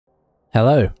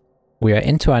Hello. We are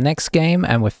into our next game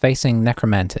and we're facing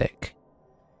Necromantic.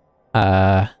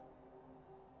 Yeah,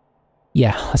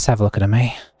 let's have a look at him,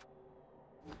 eh?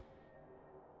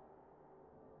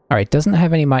 Alright, doesn't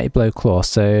have any Mighty Blow Claw,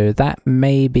 so that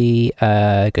may be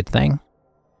a good thing.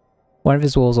 One of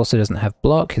his walls also doesn't have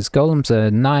block, his golems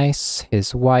are nice,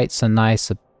 his whites are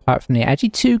nice, apart from the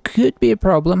Agi 2 could be a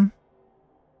problem.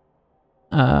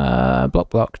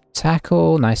 Block,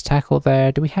 tackle, nice tackle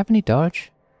there. Do we have any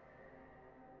dodge?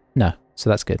 No, so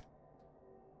that's good.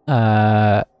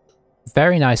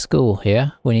 Very nice ghoul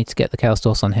here. We need to get the Chaos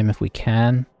Dwarfs on him if we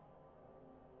can.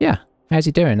 Yeah, how's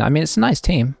he doing? I mean, it's a nice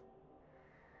team.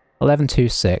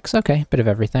 11-2-6. Okay, bit of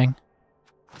everything.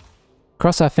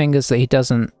 Cross our fingers that he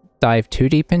doesn't dive too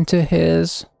deep into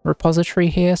his repository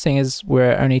here, seeing as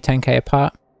we're only 10k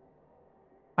apart.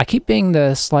 I keep being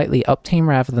the slightly up team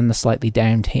rather than the slightly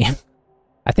down team.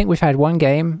 I think we've had one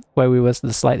game where we was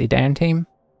the slightly down team.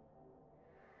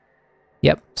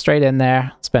 Yep, straight in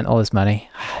there, spent all his money.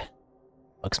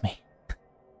 Bugs me.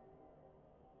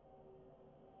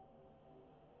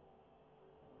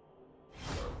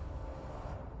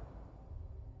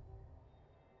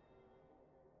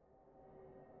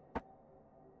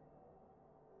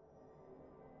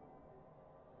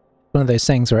 One of those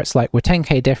things where it's like, we're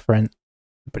 10k different,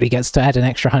 but he gets to add an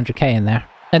extra 100k in there.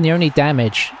 And the only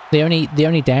damage, the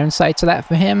only downside to that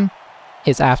for him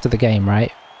is after the game,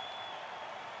 right?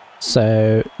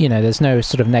 So, you know, there's no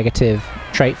sort of negative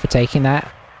trait for taking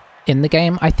that in the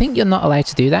game. I think you're not allowed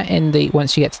to do that in the,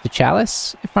 once you get to the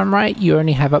Chalice, if I'm right. You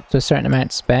only have up to a certain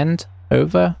amount to spend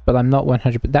over, but I'm not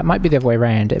 100%. That might be the other way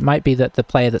around. It might be that the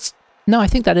player that's... No, I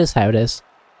think that is how it is.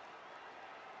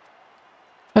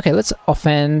 Okay, let's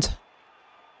offend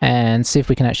and see if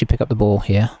we can actually pick up the ball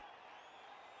here.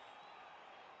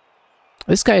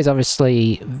 This guy is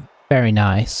obviously very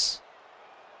nice,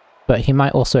 but he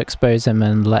might also expose him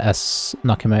and let us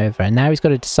knock him over. And now he's got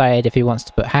to decide if he wants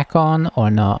to put hack on or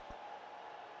not.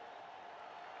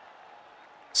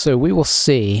 So we will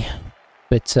see.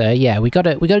 But yeah, we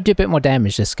gotta do a bit more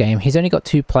damage this game. He's only got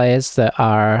 2 players that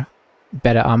are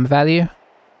better armor value.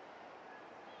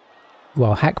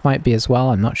 Well, hack might be as well,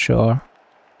 I'm not sure.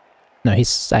 No,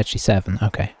 he's actually 7,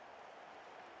 okay.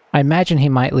 I imagine he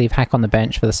might leave hack on the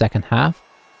bench for the second half.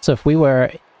 So if we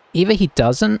were... Either he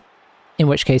doesn't, in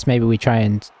which case maybe we try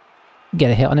and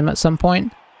get a hit on him at some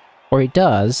point, or he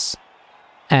does,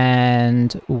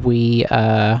 and we,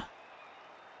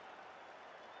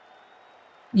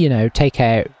 you know, take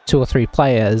out 2 or 3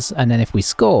 players, and then if we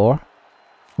score,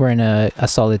 we're in a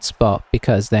solid spot,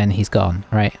 because then he's gone,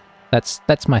 right?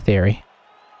 That's my theory.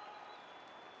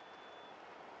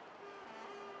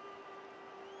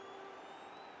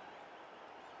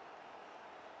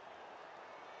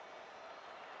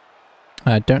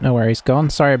 I don't know where he's gone.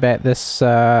 Sorry about this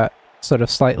sort of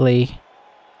slightly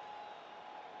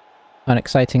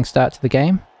unexciting start to the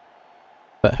game.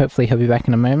 But hopefully he'll be back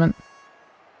in a moment.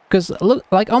 Because, look,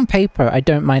 like on paper, I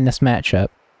don't mind this matchup.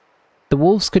 The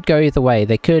Wolves could go either way.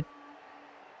 They could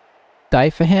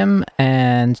die for him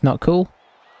and not cool.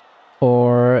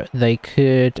 Or they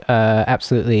could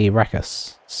absolutely wreck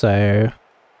us. So...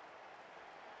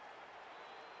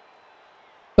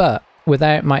 But,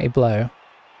 without Mighty Blow...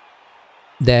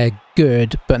 They're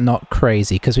good, but not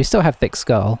crazy, because we still have Thick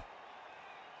Skull.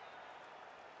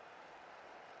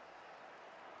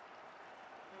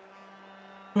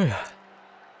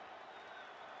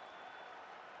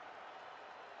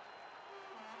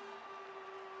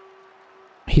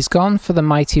 He's gone for the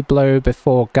Mighty Blow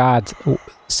before guard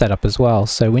setup as well,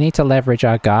 so we need to leverage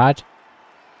our guard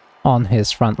on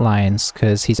his front lines,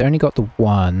 because he's only got the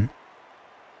 1.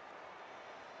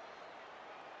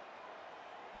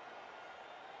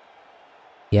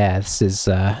 Yeah, this is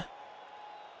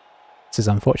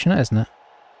unfortunate, isn't it?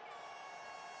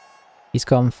 He's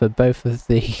gone for both of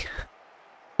the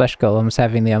flesh golems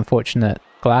having the unfortunate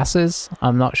glasses.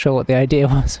 I'm not sure what the idea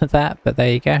was with that, but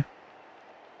there you go.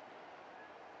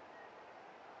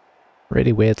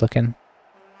 Really weird looking.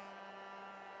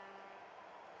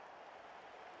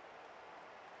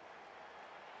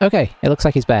 Okay, it looks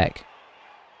like he's back.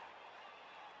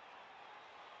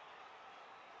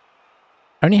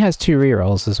 Only has 2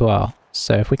 rerolls as well,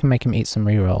 so if we can make him eat some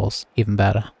rerolls, even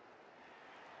better.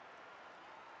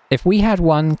 If we had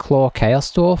 1 Claw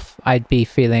Chaos Dwarf, I'd be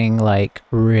feeling, like,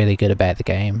 really good about the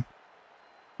game.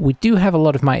 We do have a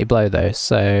lot of Mighty Blow though,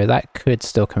 so that could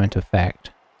still come into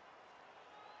effect.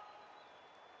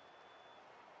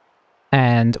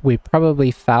 And we probably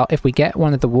foul... If we get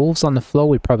one of the wolves on the floor,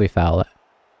 we probably foul it.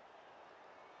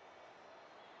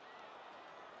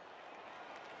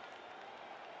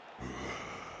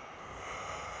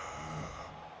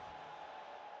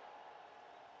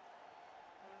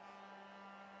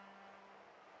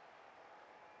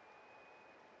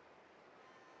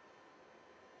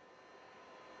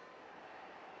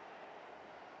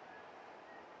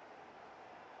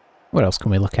 What else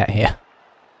can we look at here?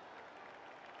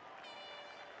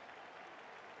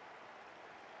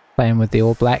 Playing with the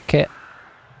all black kit.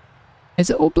 Is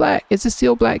it all black? Is this the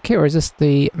all black kit, or is this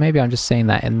the... Maybe I'm just seeing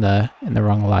that in the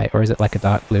wrong light, or is it like a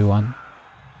dark blue one?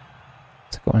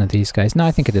 It's got one of these guys. No,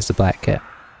 I think it is the black kit.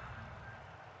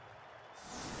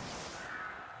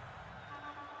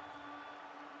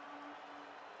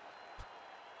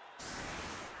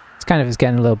 It's kind of is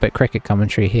getting a little bit cricket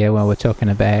commentary here when we're talking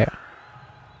about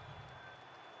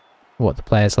what the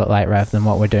players look like rather than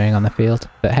what we're doing on the field.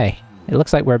 But hey, it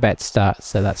looks like we're about to start,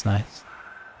 so that's nice.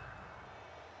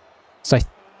 So I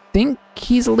think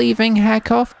he's leaving Hack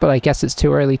off, but I guess it's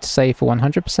too early to say for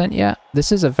 100% yet.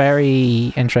 This is a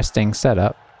very interesting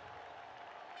setup.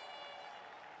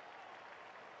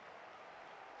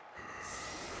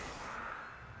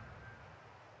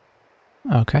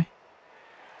 Okay.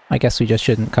 I guess we just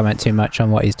shouldn't comment too much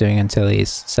on what he's doing until he's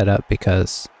set up,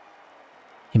 because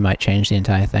he might change the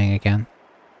entire thing again.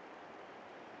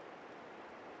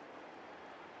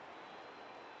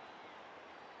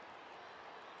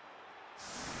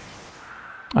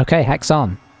 Okay, Hack's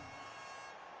on.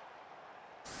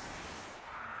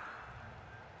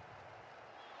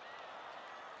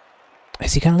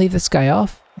 Is he going to leave this guy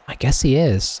off? I guess he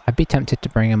is. I'd be tempted to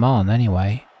bring him on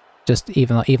anyway. Just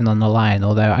even on the line,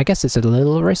 although I guess it's a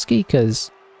little risky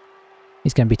because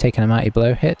he's going to be taking a mighty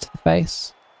blow hit to the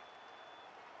face.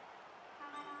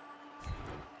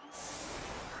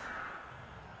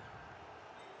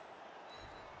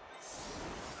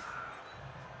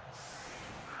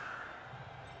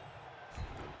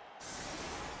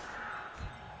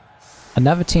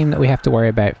 Another team that we have to worry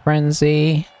about,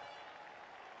 Frenzy.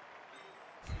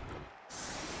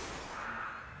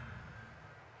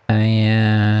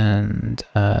 And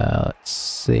let's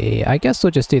see, I guess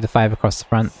we'll just do the 5 across the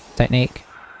front technique.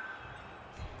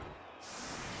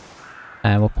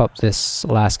 And we'll pop this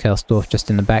last Chaos Dwarf just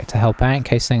in the back to help out in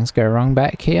case things go wrong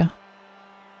back here.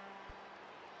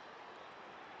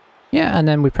 Yeah, and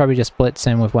then we probably just blitz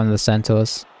in with one of the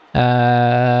Centaurs.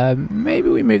 Maybe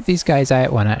we move these guys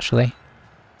out one actually,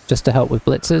 just to help with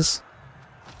blitzes.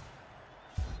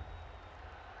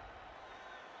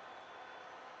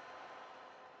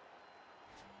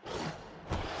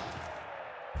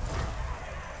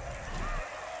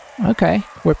 Okay,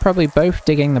 we're probably both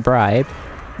digging the bribe.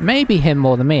 Maybe him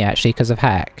more than me, actually, because of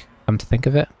Hack, come to think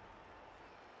of it.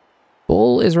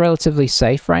 Ball is relatively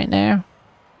safe right now.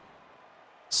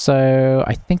 So,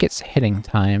 I think it's hitting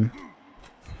time.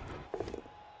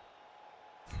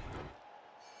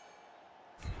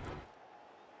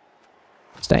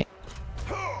 Stay.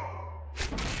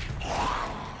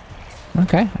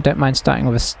 Okay, I don't mind starting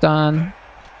with a stun.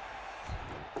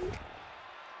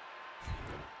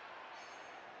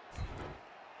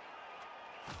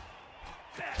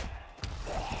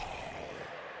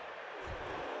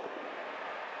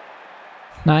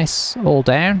 Nice, all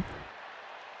down.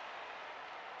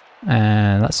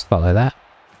 And let's follow that.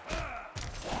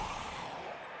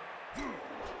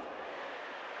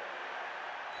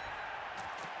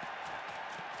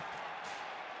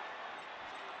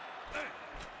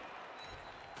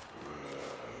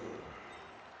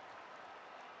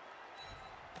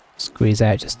 Squeeze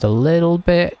out just a little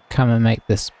bit, come and make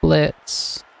this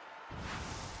blitz.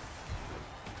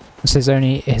 This is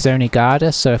his only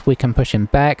guarder, so if we can push him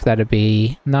back, that'd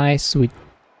be nice. We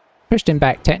pushed him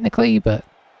back technically, but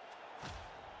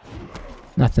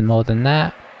nothing more than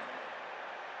that.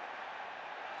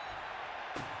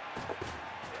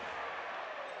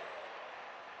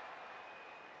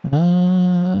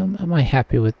 Am I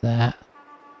happy with that?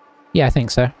 Yeah, I think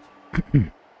so.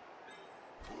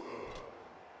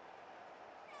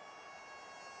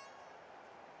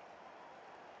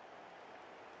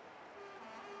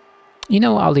 You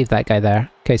know what, I'll leave that guy there, in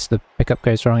case the pickup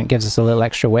goes wrong. It gives us a little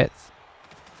extra width.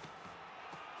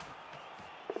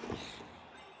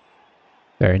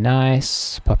 Very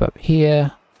nice. Pop up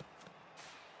here.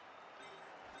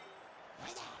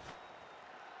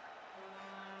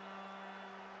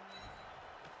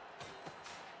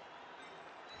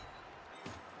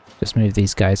 Just move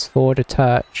these guys forward a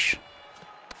touch.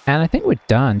 And I think we're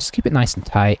done. Just keep it nice and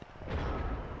tight.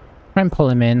 Try and pull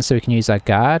him in so we can use our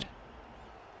guard.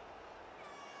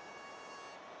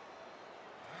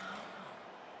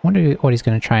 Wonder what he's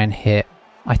going to try and hit.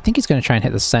 I think he's going to try and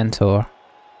hit the Centaur.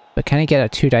 But can he get a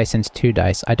 2 dice into 2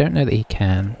 dice? I don't know that he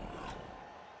can.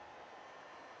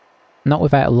 Not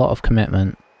without a lot of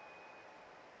commitment.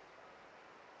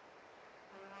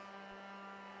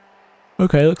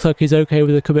 Okay, looks like he's okay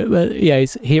with the commitment. Yeah,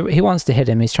 he wants to hit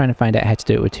him. He's trying to find out how to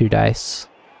do it with 2 dice.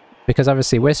 Because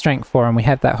obviously we're strength 4 and we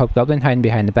have that hobgoblin hiding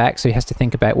behind the back, so he has to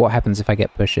think about what happens if I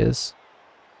get pushes.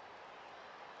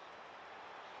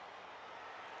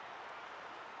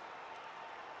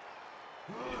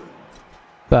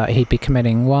 But he'd be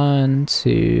committing 1,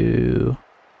 2...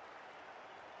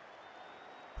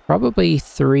 probably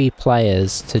 3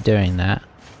 players to doing that.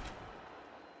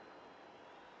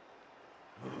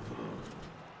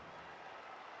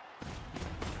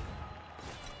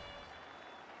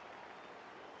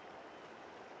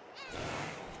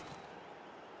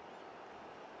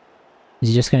 Is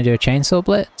he just going to do a chainsaw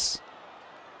blitz?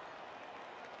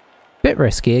 Bit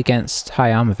risky against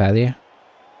high armor value.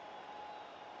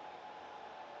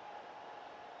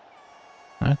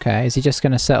 Okay, is he just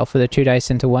going to settle for the 2 dice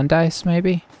into 1 dice,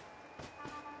 maybe?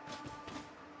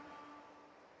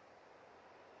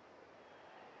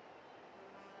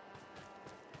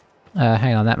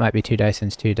 Hang on, that might be 2 dice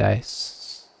into 2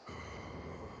 dice.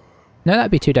 No,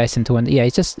 that'd be 2 dice into 1. Yeah,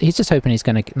 he's just hoping he's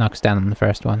going to knock us down on the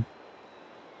first one.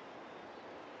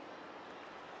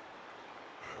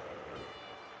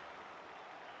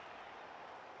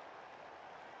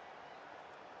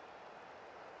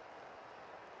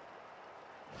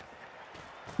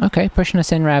 Okay, pushing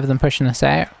us in rather than pushing us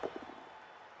out.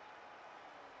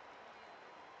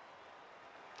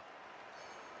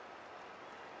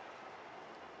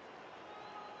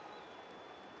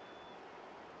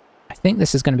 I think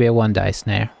this is going to be a 1 dice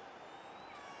now.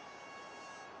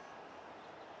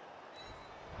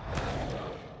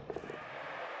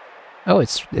 Oh,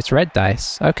 it's red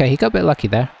dice. Okay, he got a bit lucky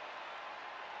there.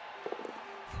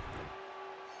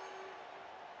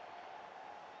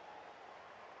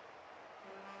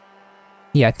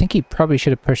 Yeah, I think he probably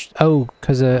should have pushed... Oh,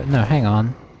 because... no, hang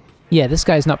on. Yeah, this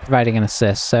guy's not providing an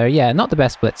assist, so yeah, not the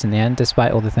best blitz in the end,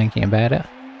 despite all the thinking about it.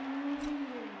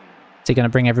 Is he going to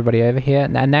bring everybody over here?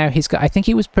 And now he's got... I think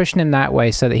he was pushing him that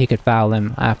way so that he could foul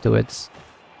him afterwards.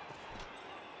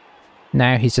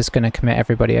 Now he's just going to commit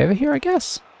everybody over here, I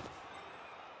guess?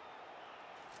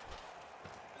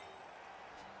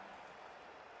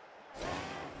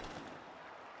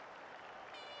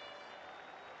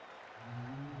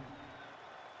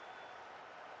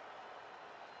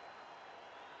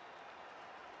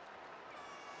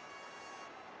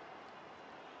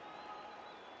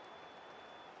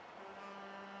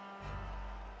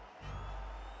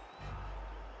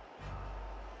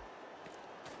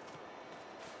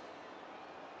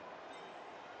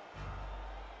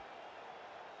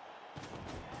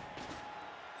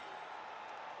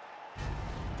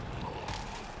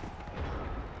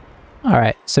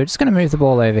 Alright, so just going to move the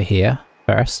ball over here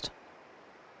first.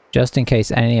 Just in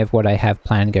case any of what I have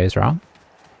planned goes wrong.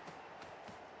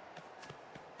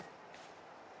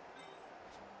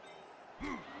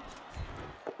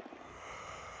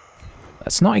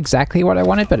 That's not exactly what I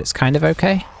wanted, but it's kind of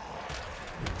okay.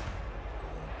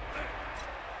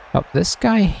 Oh, this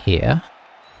guy here.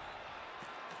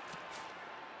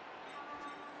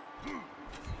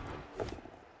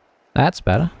 That's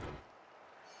better.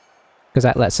 Because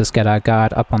that lets us get our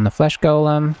guard up on the flesh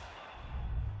golem.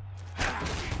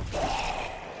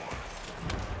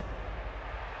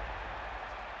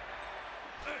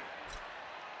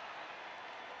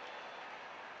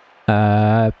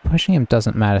 Pushing him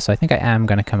doesn't matter, so I think I am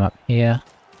going to come up here.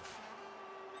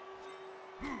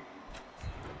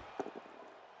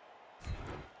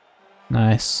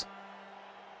 Nice.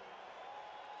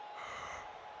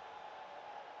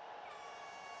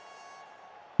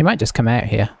 He might just come out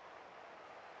here.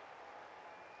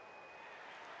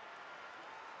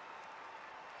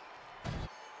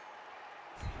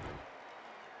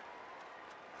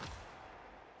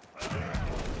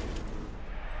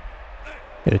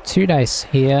 Get a 2 dice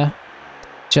here.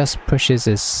 Just pushes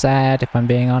is sad, if I'm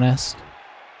being honest.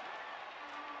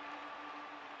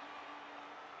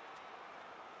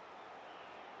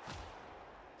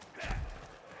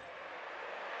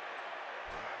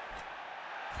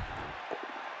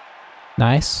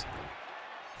 Nice.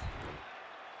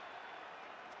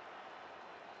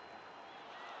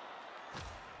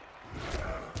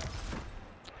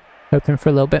 Hoping for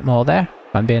a little bit more there,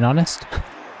 if I'm being honest.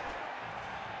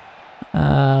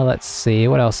 Let's see,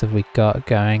 what else have we got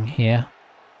going here?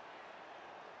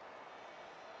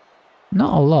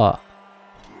 Not a lot.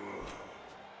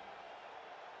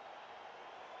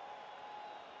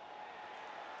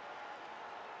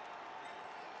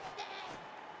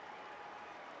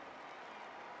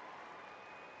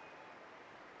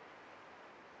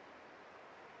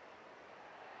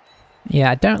 Yeah,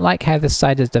 I don't like how this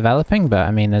side is developing, but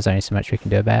I mean, there's only so much we can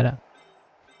do about it.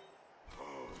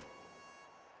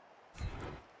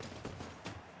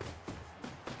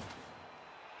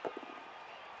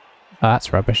 Oh,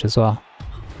 that's rubbish as well.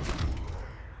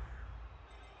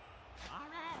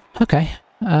 Okay.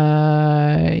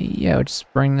 Yeah, we'll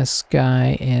just bring this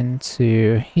guy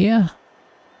into here.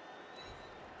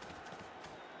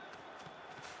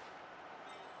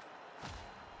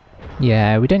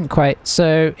 Yeah, we didn't quite...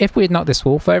 So, if we had knocked this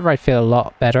wolf over, I'd feel a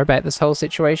lot better about this whole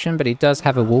situation, but he does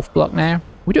have a wolf block now.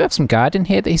 We do have some guard in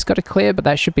here that he's got to clear, but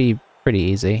that should be pretty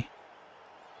easy.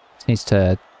 Just needs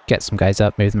to get some guys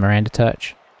up, move them around a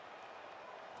touch.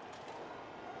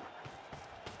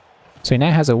 So he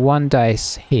now has a 1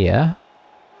 dice here.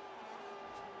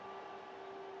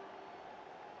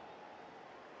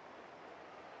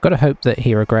 Gotta hope that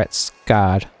he regrets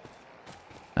guard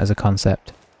as a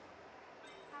concept.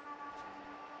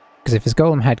 Because if his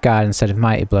golem had guard instead of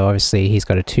mighty blow, obviously he's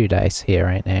got a 2 dice here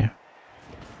right now.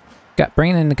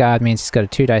 Bringing in the guard means he's got a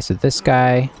 2 dice with this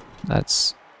guy.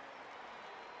 That's...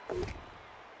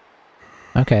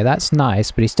 Okay, that's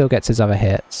nice, but he still gets his other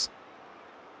hits.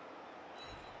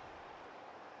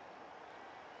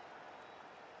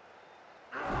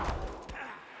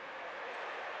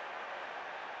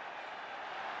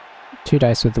 Two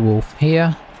dice with the wolf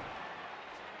here.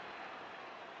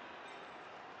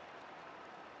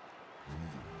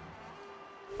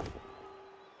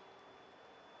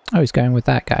 Oh, he's going with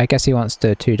that guy. I guess he wants to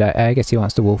I guess he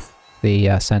wants to wolf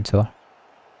the centaur.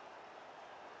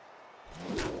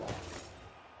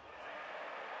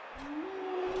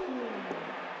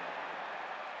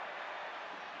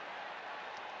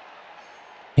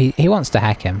 He wants to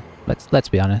hack him. Let's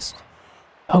be honest.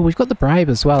 Oh, we've got the bribe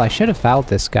as well. I should have fouled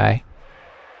this guy.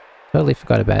 Totally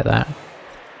forgot about that.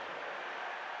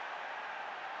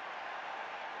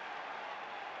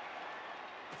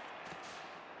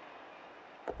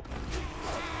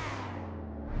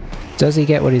 Does he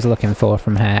get what he's looking for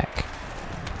from hack?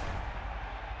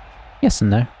 Yes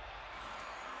and no.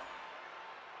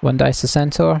 1 dice a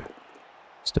centaur.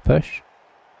 Just a push.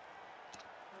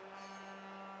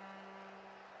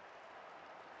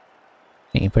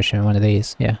 You can push him in one of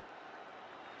these, yeah.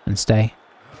 And stay.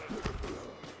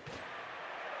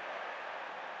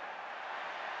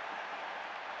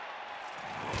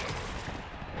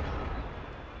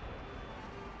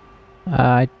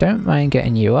 I don't mind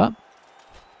getting you up.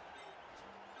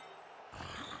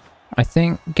 I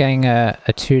think getting a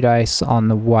 2 dice on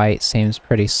the white seems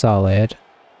pretty solid.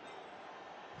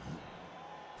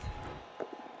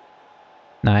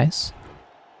 Nice.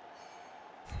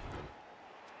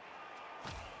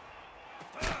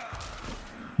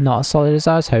 Not as solid as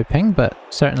I was hoping, but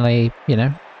certainly, you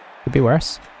know, could be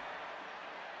worse.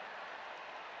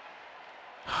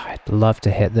 I'd love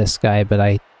to hit this guy, but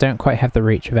I don't quite have the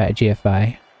reach without a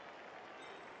GFI.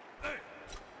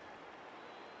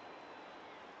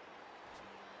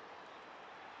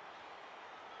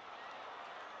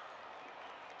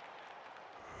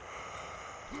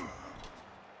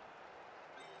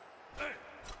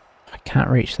 I can't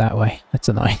reach that way. That's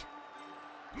annoying.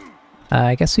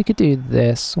 I guess we could do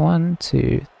this. 1,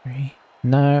 2, 3.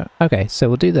 No. Okay, so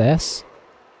we'll do this.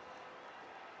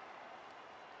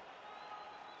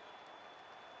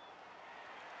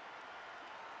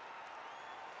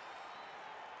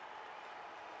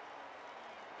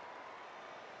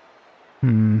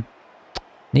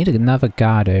 Need another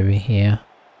guard over here.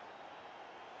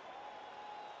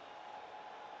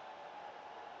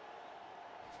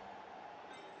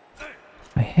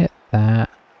 I hit that.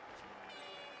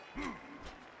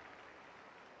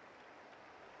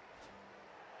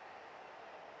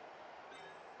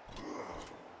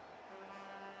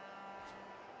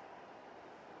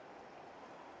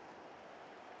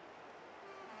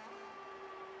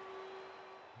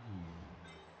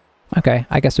 Okay,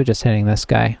 I guess we're just hitting this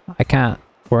guy. I can't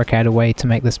work out a way to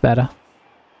make this better.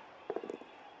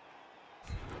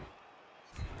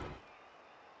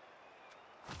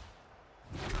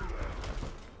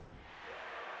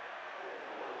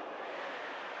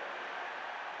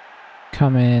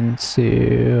 Come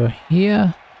into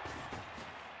here.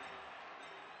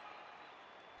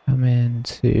 Come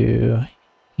into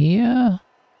here.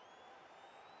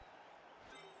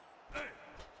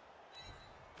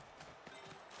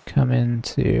 Come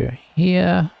into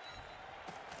here.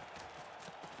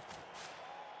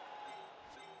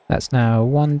 That's now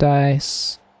 1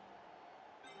 dice.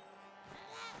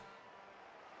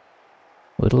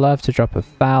 Would love to drop a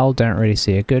foul, don't really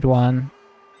see a good one.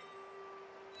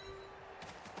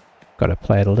 Gotta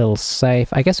play it a little safe.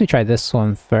 I guess we try this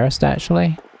one first,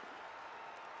 actually.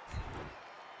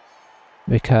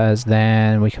 Because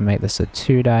then we can make this a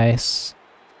 2 dice.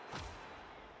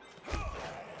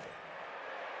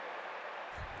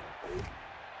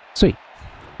 Sweet.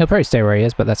 He'll probably stay where he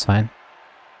is, but that's fine.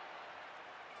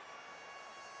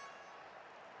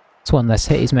 It's one less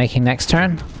hit he's making next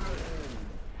turn.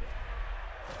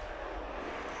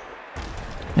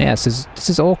 Yeah, this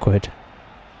is awkward.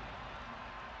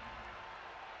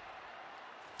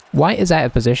 White is out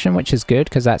of position, which is good,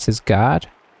 because that's his guard.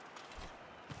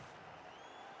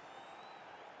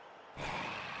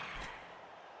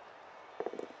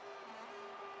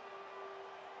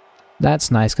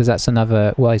 That's nice, because that's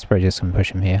another... Well, he's probably just going to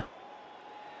push him here.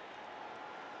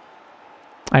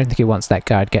 I don't think he wants that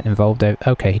guard getting involved.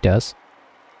 Okay, he does.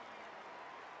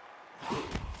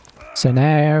 So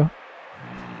now...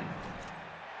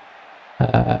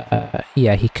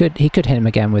 yeah, he could hit him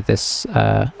again with this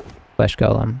flesh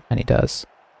golem, and he does.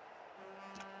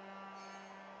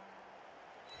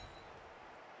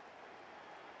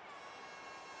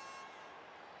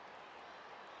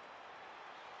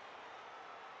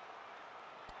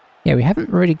 Yeah, we haven't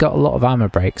really got a lot of armor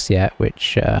breaks yet,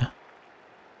 which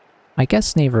I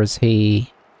guess neither has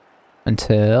he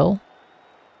until...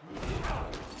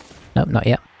 Nope, not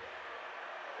yet.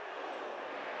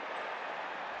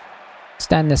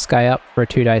 Stand this guy up for a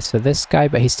 2 dice for this guy,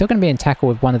 but he's still going to be in tackle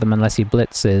with one of them unless he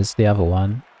blitzes the other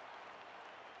one.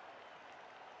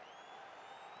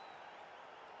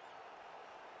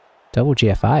 Double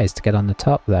GFIs to get on the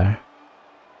top there.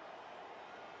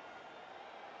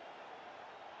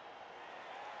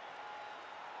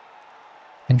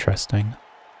 Interesting.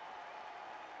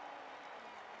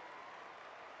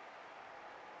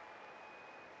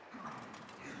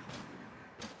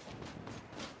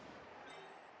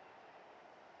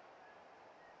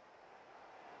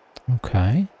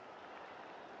 Okay.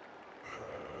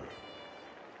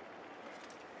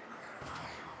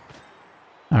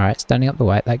 Alright, standing up the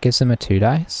white, that gives him a 2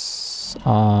 dice.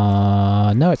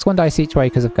 No, it's 1 dice each way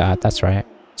because of guard, that's right.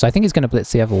 So I think he's going to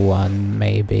blitz the other one,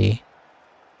 maybe.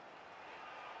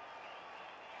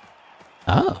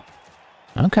 Oh.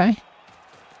 Okay.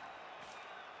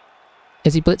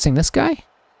 Is he blitzing this guy?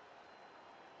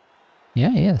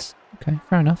 Yeah, he is. Okay,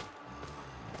 fair enough.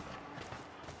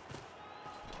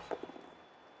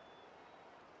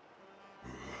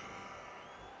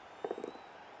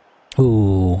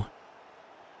 Ooh.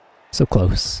 So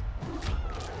close.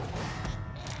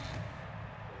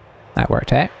 That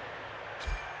worked out.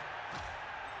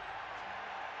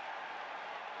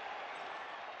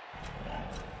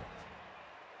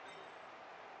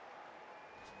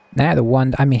 Now the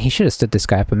one... I mean, he should have stood this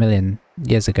guy up a million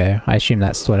years ago. I assume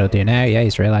that's what he'll do now. Yeah,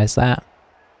 he's realised that.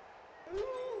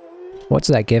 What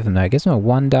does that give him though? It gives him a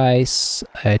 1 dice,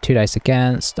 a 2 dice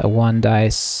against, a 1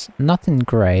 dice. Nothing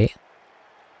great.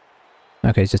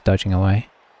 Okay, he's just dodging away.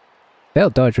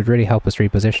 Failed dodge would really help us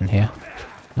reposition here.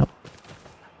 Nope.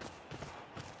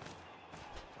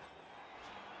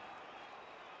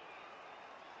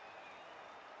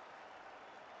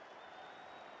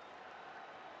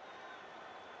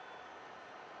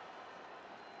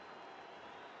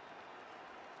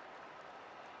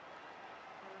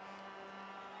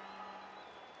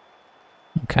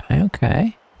 Okay,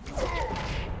 okay.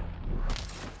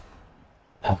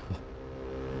 Oh.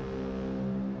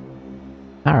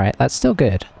 Alright, that's still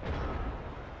good.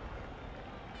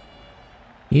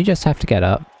 You just have to get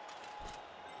up.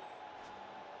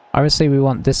 Obviously we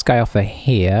want this guy off of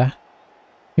here.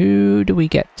 Who do we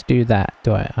get to do that,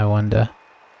 I wonder?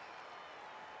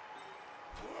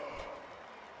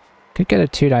 Could get a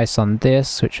 2 dice on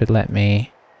this, which would let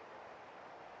me...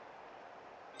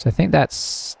 So I think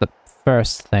that's the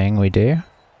first thing we do.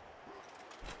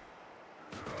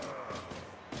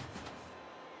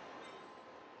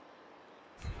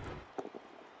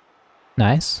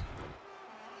 Nice.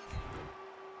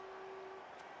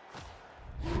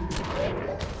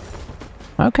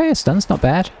 Okay, a stun's not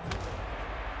bad.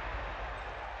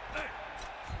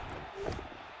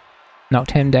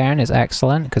 Knocked him down is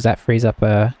excellent, because that frees up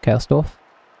a Chaos Dwarf.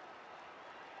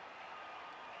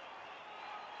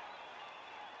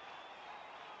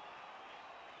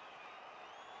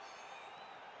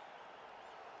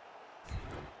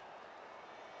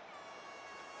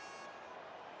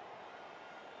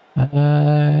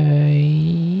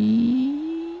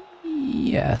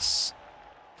 Yes.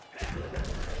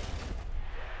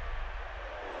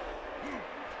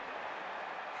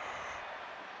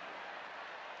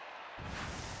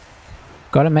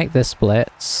 Gotta make this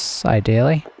splits,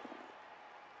 ideally.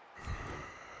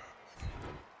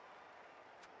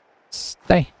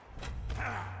 Stay.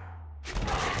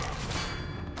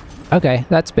 Okay,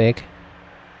 that's big.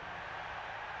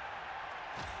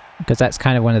 Because that's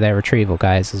kind of one of their retrieval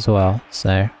guys as well,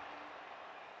 so...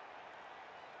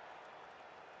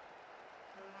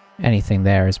 Anything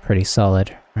there is pretty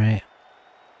solid, right?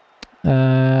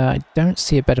 I don't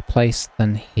see a better place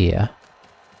than here.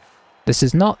 This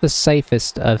is not the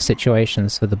safest of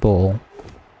situations for the ball.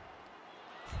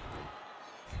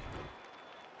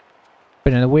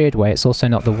 But in a weird way, it's also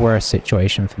not the worst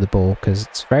situation for the ball, because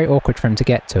it's very awkward for him to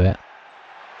get to it.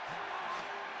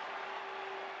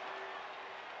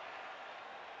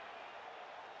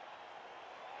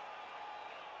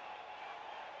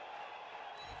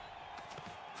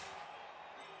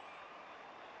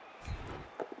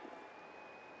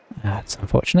 That's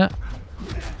unfortunate.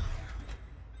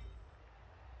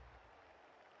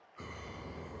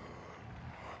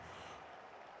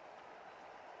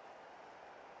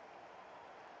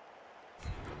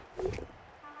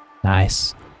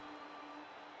 Nice.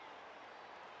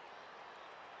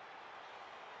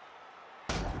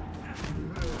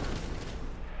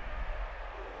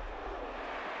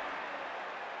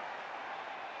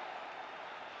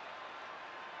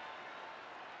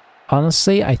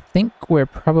 Honestly, I think we're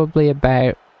probably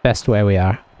about best where we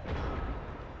are.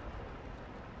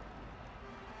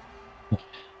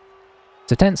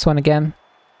 It's a tense one again.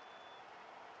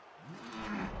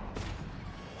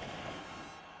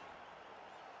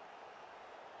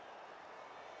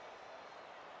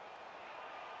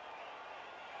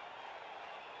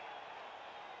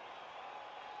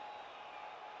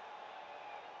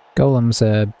 Golems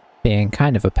are being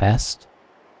kind of a pest.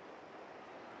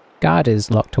 Guard is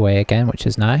locked away again, which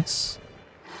is nice.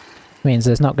 Means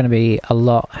there's not going to be a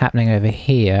lot happening over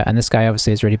here, and this guy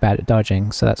obviously is really bad at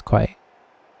dodging, so that's quite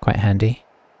handy.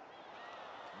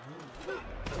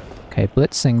 Okay,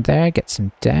 blitzing there, gets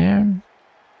him down.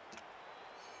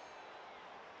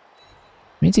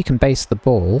 Means he can base the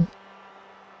ball.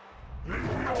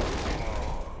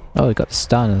 Oh, he got the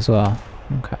stun as well.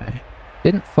 Okay.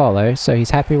 Didn't follow, so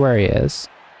he's happy where he is.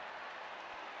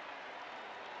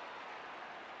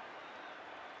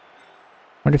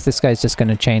 Wonder if this guy's just going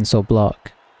to chainsaw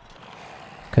block.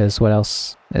 Because what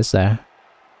else is there?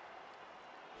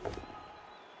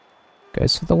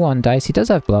 Goes for the one dice. He does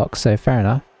have blocks, so fair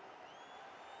enough.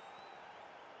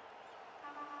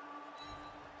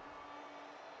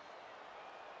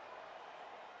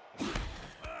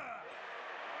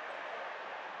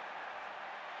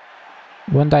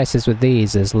 One dice is with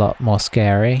these is a lot more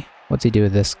scary. What's he do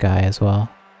with this guy as well?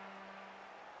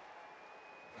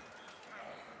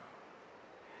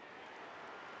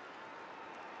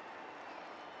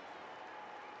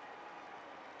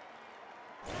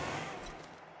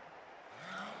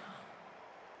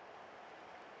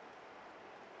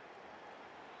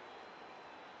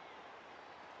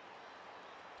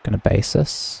 Gonna base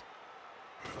us.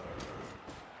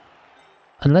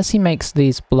 Unless he makes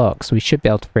these blocks, we should be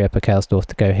able to free up a Chaos Dwarf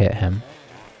to go hit him.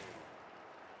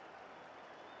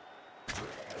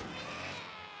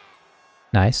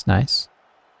 Nice, nice.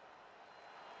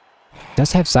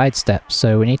 Does have sidestep,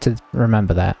 so we need to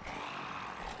remember that.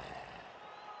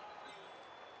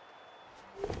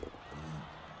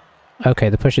 Okay,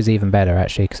 the push is even better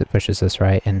actually, because it pushes us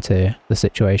right into the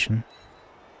situation.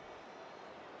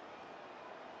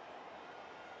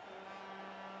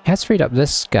 Has freed up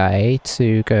this guy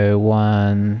to go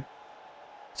 1,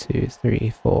 2,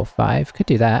 3, 4, 5. Could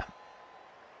do that.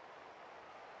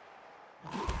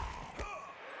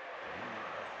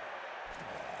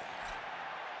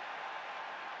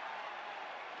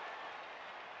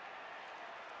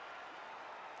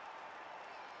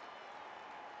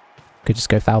 Could just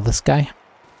go foul this guy.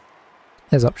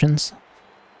 There's options.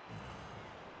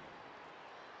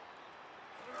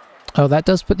 Oh, that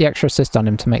does put the extra assist on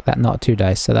him to make that not 2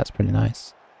 dice, so that's pretty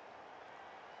nice.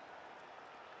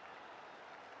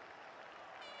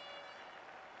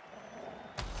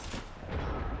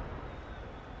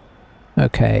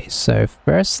 Okay, so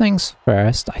first things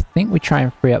first, I think we try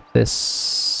and free up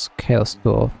this Chaos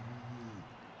Dwarf.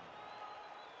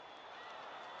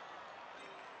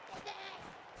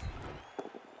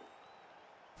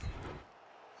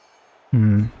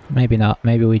 Maybe not.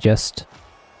 Maybe we just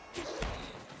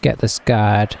get this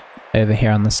guard over here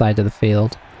on the side of the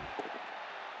field.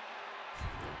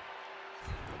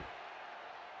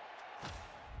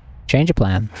 Change of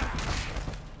plan.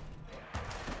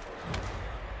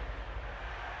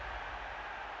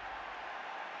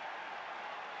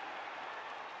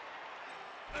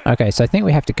 Okay, so I think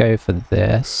we have to go for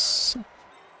this.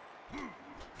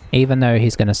 Even though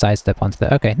he's going to sidestep onto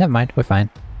the... Okay, never mind, we're fine.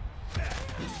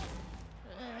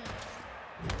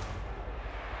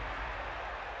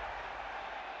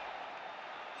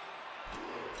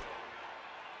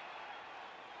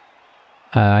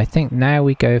 I think now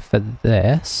we go for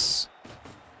this.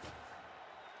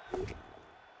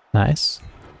 Nice.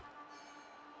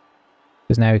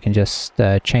 Because now we can just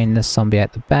chain this zombie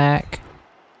at the back.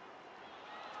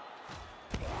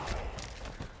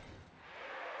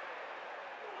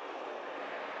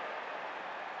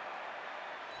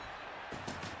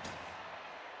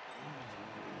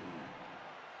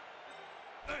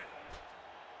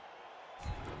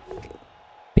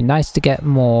 Be nice to get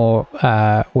more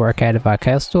work out of our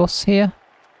Chaos Dwarfs here.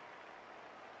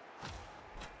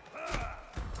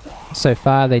 So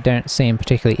far they don't seem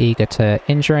particularly eager to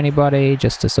injure anybody,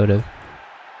 just to sort of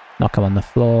knock them on the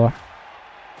floor.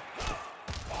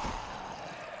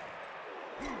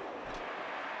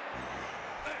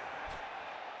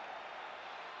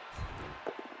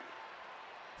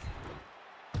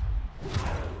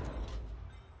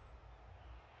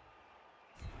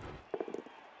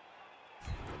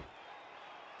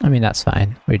 I mean, that's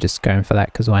fine. We're just going for that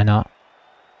because why not?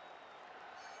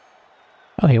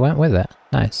 Oh, he went with it.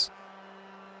 Nice.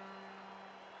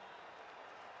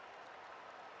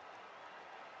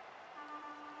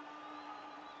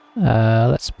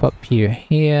 Let's pop you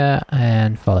here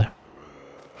and follow.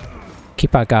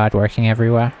 Keep our guard working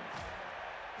everywhere.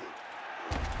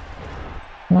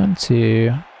 1,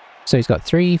 2... So he's got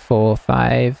 3, 4,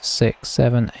 5, 6,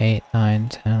 7, 8, 9,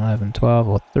 10, 11, 12,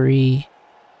 or 3...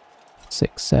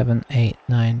 6, 7, 8,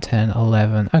 9, 10,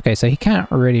 11. Okay, so he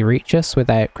can't really reach us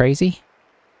without crazy.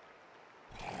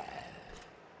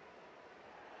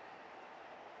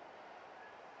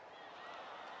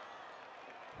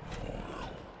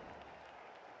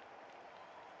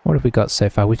 What have we got so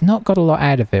far? We've not got a lot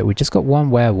out of it. We just got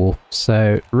one werewolf,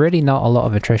 so really not a lot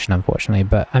of attrition, unfortunately.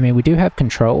 But, I mean, we do have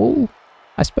control,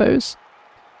 I suppose.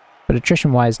 But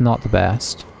attrition-wise, not the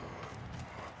best.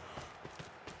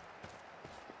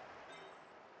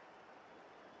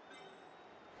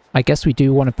 I guess we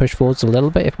do want to push forwards a little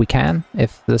bit if we can,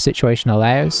 if the situation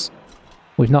allows.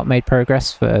 We've not made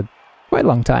progress for quite a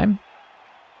long time.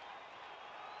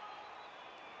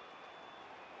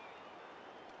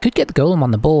 Could get the golem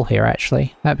on the ball here,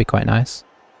 actually. That'd be quite nice.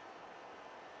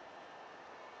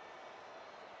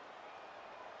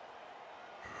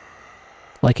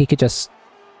 Like, he could just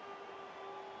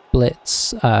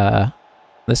blitz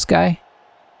this guy.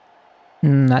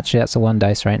 Actually, that's a 1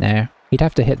 dice right now. He'd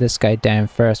have to hit this guy down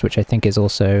first, which I think is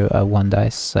also a 1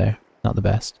 dice, so not the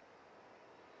best.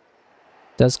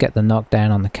 Does get the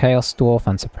knockdown on the Chaos Dwarf,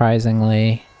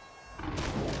 unsurprisingly.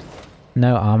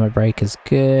 No armor break is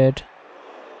good.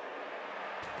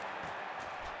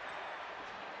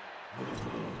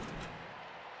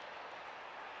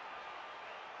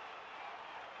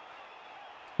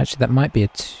 Actually, that might be a...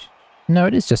 No,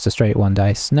 it is just a straight 1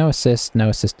 dice. No assist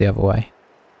the other way.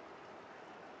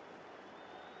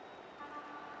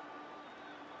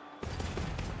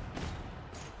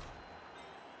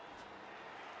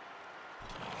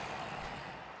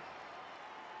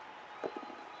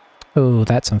 Oh,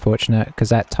 that's unfortunate, because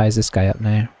that ties this guy up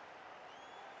now.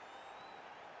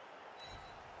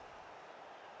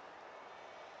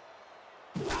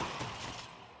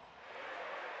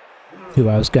 Who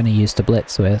I was going to use to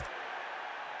blitz with.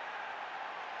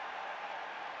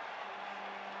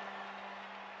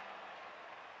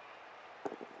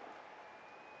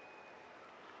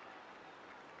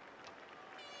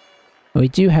 We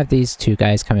do have these 2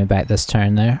 guys coming back this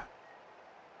turn though.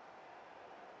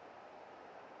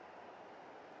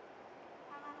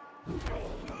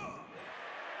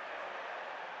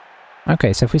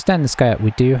 Okay, so if we stand this guy up,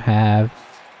 we do have...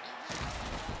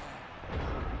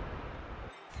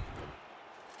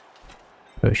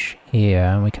 push here,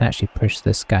 and we can actually push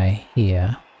this guy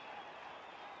here.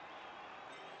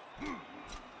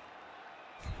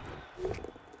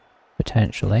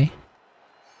 Potentially.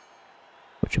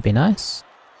 Which would be nice.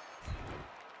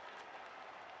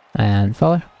 And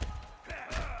follow.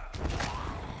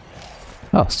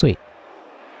 Oh, sweet.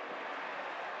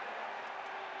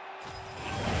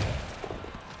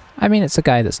 I mean, it's a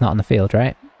guy that's not on the field,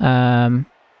 right?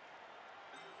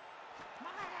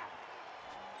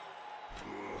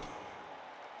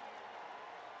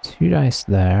 2 dice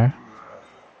there.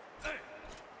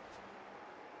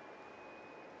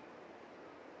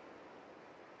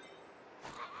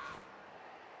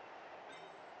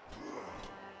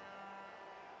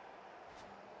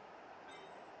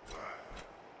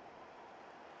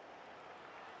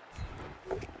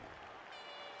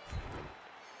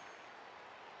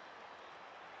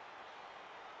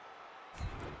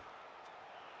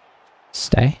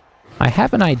 Stay. I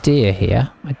have an idea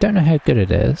here. I don't know how good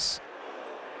it is.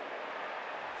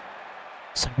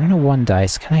 So I'm running a 1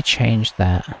 dice. Can I change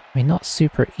that? I mean, not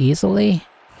super easily.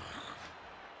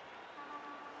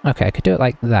 Okay, I could do it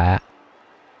like that.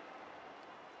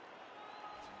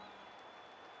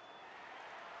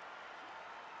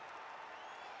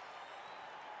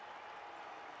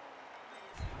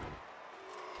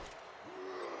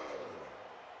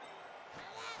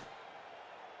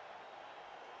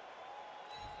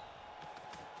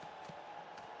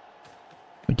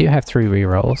 We do have 3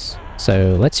 rerolls,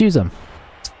 so let's use them.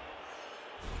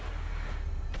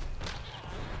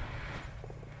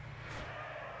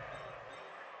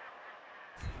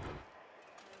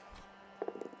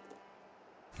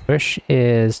 push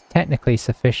is technically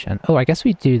sufficient. Oh, I guess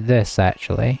we do this,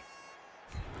 actually.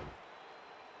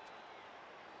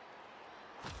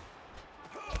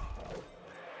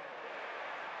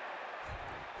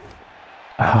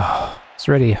 Oh, I was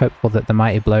really hopeful that the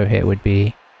Mighty Blow here would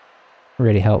be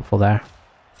really helpful there.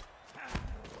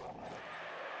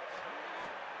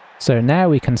 So now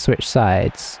we can switch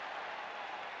sides.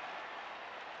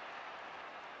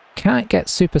 Can't get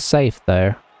super safe,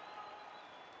 though.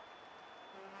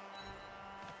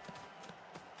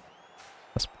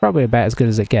 That's probably about as good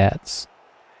as it gets.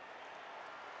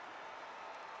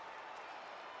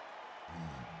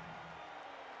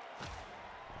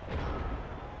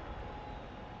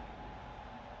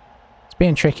 It's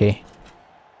being tricky.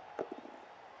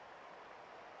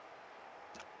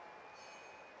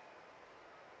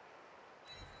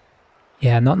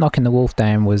 Yeah, not knocking the wolf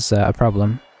down was a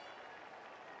problem.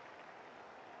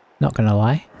 Not gonna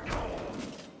lie.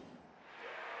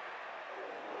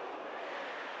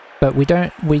 But we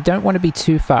don't want to be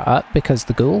too far up because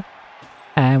the ghoul,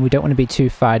 and we don't want to be too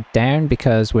far down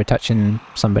because we're touching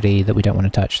somebody that we don't want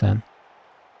to touch then.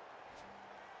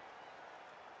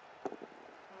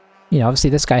 You know, obviously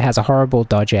this guy has a horrible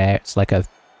dodge out. It's like a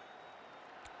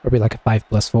probably like a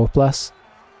 5+4+.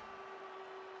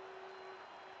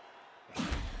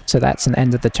 So that's an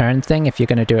end of the turn thing if you're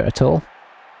going to do it at all.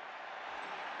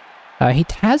 He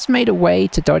has made a way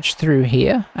to dodge through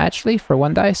here, actually, for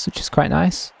 1 dice, which is quite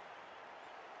nice.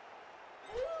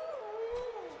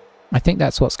 I think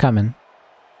that's what's coming.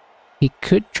 He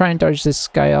could try and dodge this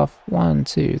guy off 1,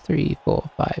 2, 3, 4,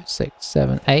 5, 6,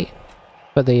 7, 8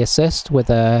 for the assist with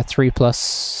a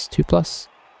 3+2+.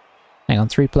 Hang on,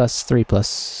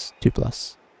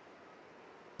 3+3+2+.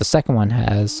 The second one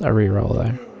has a reroll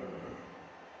though.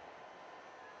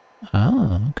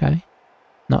 Oh, okay.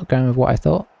 Not going with what I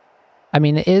thought. I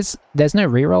mean, there's no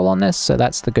reroll on this, so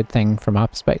that's the good thing from our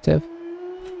perspective.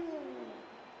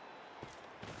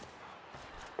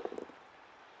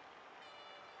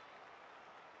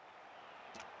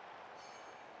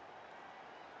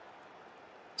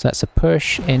 So that's a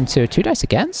push into 2 dice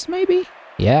against, maybe?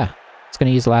 Yeah. It's going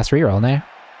to use the last reroll now.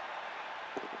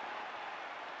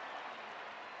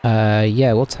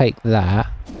 Yeah, we'll take that.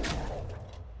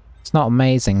 It's not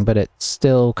amazing, but it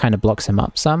still kind of blocks him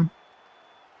up some.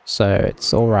 So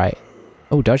it's alright.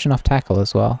 Oh, dodging off tackle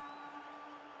as well.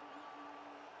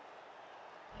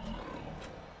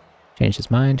 Changed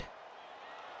his mind.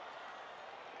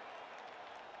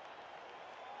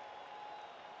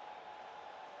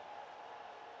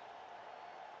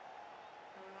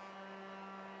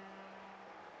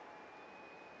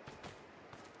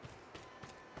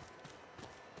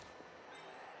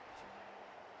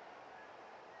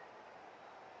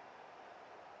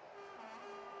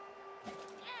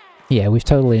 Yeah, we've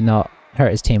totally not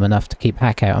hurt his team enough to keep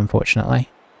Hack out, unfortunately.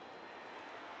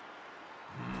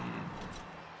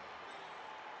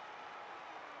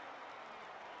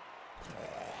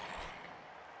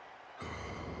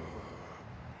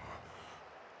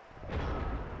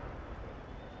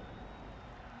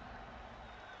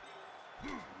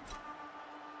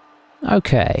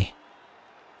 Okay.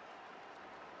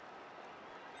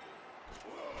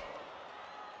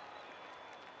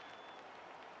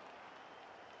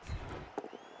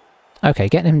 Okay,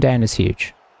 getting him down is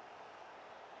huge.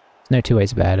 There's no two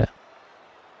ways about it.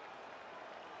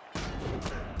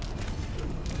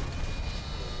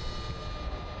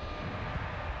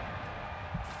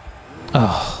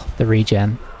 Oh, the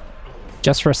regen.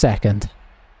 Just for a second.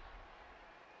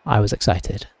 I was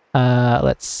excited.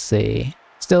 Let's see.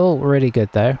 Still really good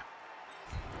though.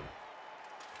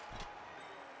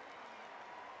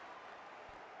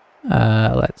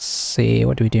 Let's see,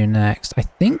 what do we do next? I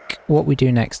think what we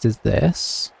do next is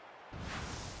this.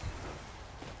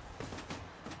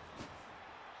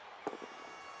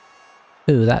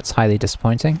 Ooh, that's highly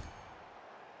disappointing.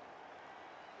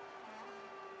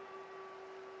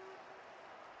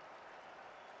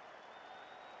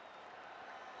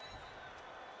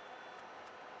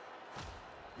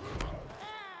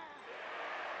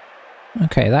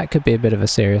 Okay, that could be a bit of a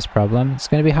serious problem. It's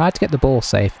going to be hard to get the ball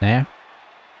safe now.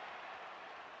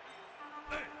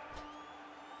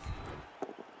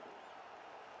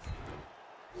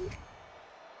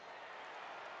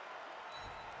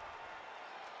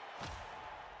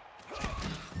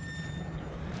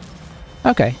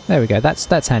 Okay, there we go.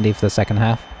 That's handy for the second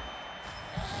half.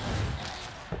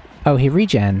 Oh, he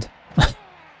regened.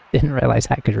 Didn't realize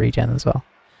Hack could regen as well.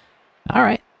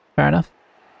 Alright, fair enough.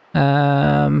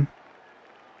 I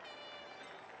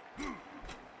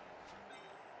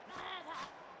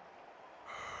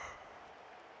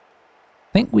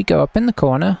think we go up in the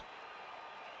corner.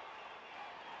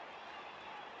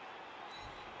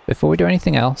 before we do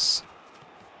anything else.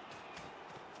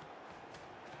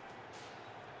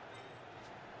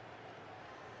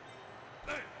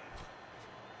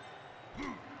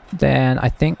 Then I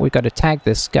think we've got to tag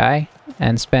this guy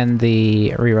and spend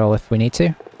the reroll if we need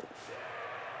to.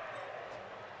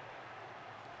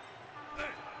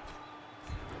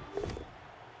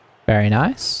 Very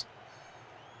nice.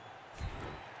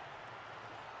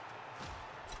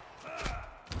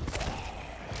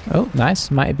 Oh, nice.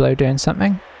 Mighty Blow doing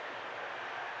something.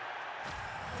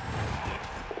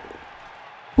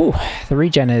 Ooh, the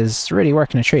regen is really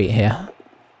working a treat here.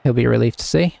 He'll be relieved to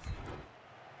see.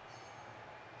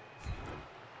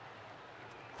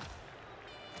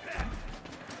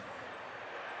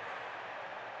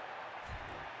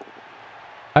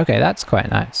 Okay, that's quite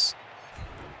nice.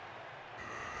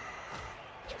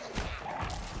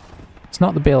 It's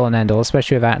not the be-all and end-all,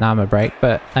 especially without an armor break,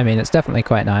 but I mean, it's definitely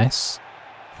quite nice.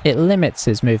 It limits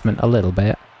his movement a little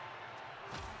bit.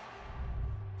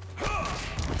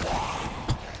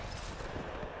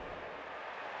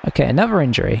 Okay, another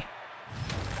injury.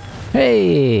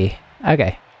 Hey!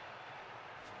 Okay.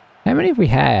 How many have we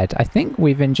had? I think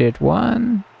we've injured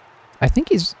one. I think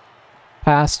he's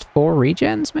past 4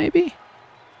 regens, maybe?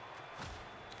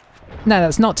 No,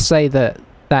 that's not to say that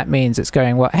that means it's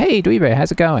going well. Hey, Dweebo,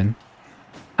 how's it going?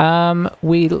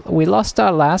 We lost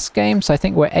our last game, so I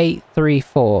think we're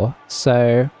 8-3-4.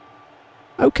 So,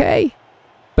 okay,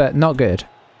 but not good.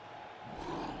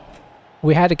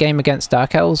 We had a game against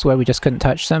Dark Elves where we just couldn't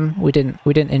touch them. We didn't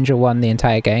injure one the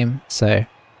entire game, so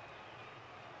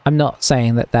I'm not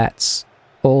saying that that's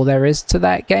all there is to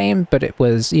that game, but it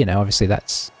was, you know, obviously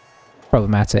that's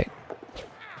problematic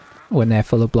when they're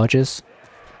full of blodgers.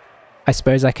 I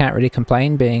suppose I can't really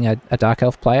complain being a Dark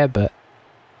Elf player, but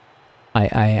I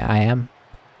am.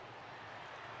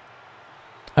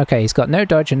 Okay, he's got no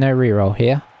dodge and no reroll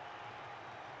here.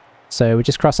 So we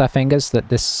just cross our fingers that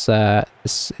this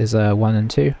is a 1 and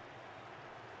 2.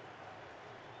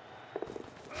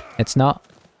 It's not.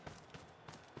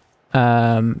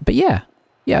 But yeah,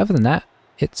 other than that,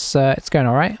 it's going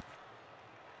all right.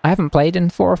 I haven't played in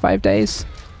 4 or 5 days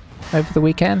over the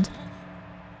weekend.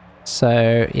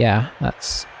 So yeah,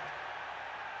 that's...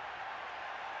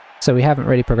 So we haven't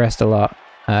really progressed a lot.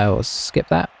 We'll skip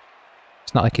that.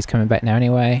 It's not like he's coming back now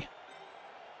anyway.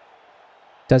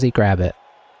 Does he grab it?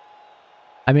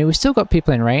 I mean, we've still got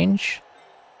people in range.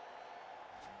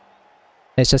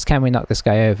 It's just, can we knock this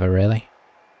guy over, really?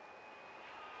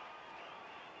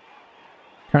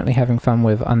 Currently having fun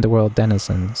with Underworld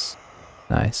Denizens.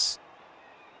 Nice.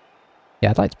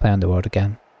 Yeah, I'd like to play Underworld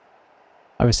again.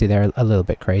 Obviously, they're a little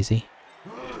bit crazy.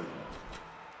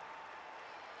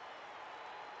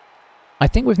 I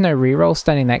think with no reroll,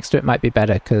 standing next to it might be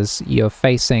better, because you're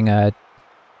facing a...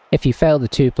 If you fail the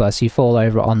 2+, you fall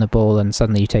over on the ball and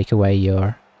suddenly you take away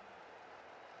your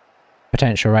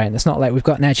potential, right? And it's not like we've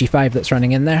got an Agi 5 that's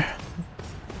running in there.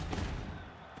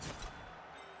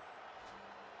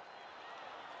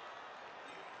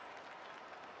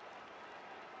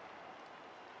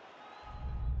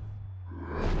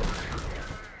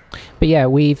 But yeah,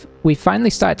 we've finally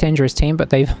started to injure his team, but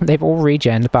they've all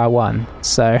regened bar one.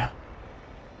 So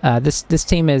this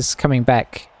team is coming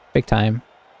back big time.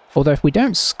 Although if we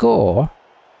don't score...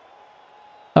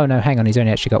 Oh no, hang on, he's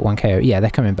only actually got 1 KO. Yeah, they're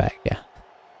coming back, yeah.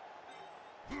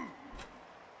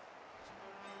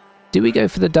 Do we go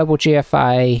for the double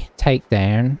GFI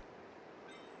takedown?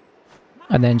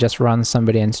 And then just run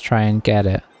somebody in to try and get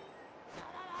it?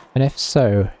 And if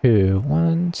so, who?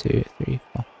 1, 2, 3,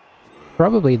 4.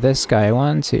 Probably this guy.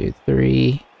 1, 2,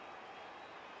 3,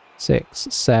 6,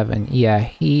 7. Yeah,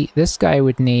 this guy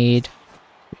would need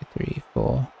 2, 3,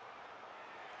 4.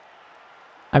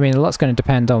 I mean, a lot's going to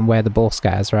depend on where the ball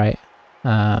scatters, right?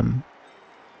 So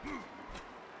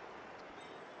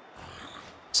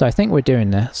I think we're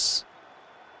doing this.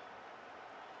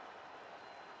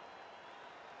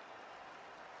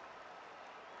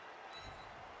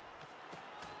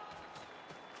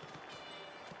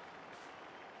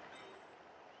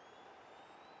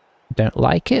 Don't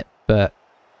like it, but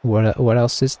what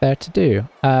else is there to do?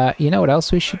 You know what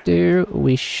else we should do?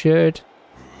 We should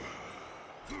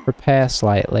prepare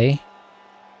slightly.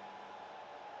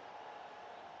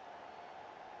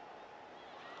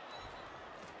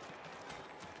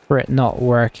 For it not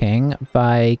working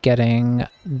by getting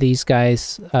these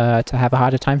guys to have a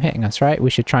harder time hitting us, right? We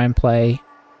should try and play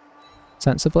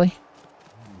sensibly.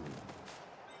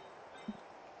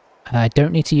 I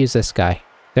don't need to use this guy.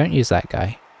 Don't use that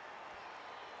guy.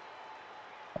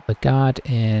 Put the guard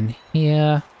in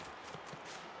here.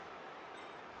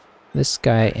 This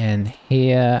guy in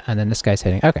here, and then this guy's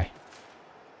hitting. Okay.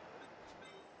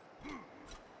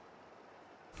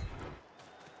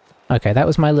 Okay, that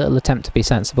was my little attempt to be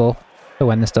sensible for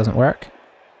when this doesn't work.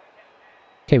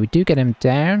 Okay, we do get him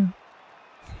down.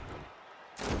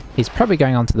 He's probably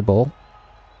going onto the ball.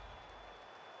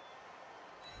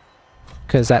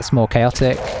 Because that's more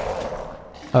chaotic.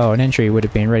 Oh, an injury would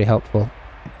have been really helpful.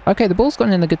 Okay, the ball's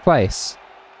gone in a good place.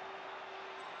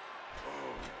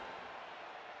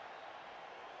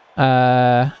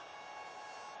 Yeah,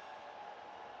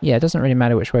 it doesn't really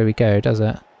matter which way we go, does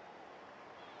it?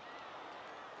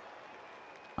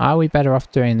 Are we better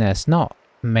off doing this? Not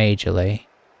majorly.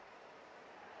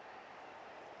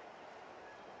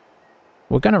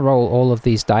 We're going to roll all of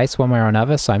these dice one way or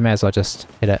another, so I may as well just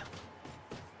hit it.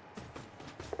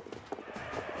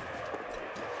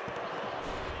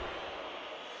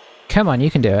 Come on,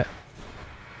 you can do it.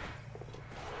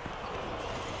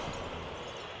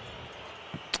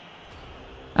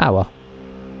 Ah well.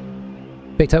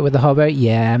 Picked up with the hobo?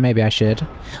 Yeah, maybe I should.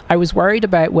 I was worried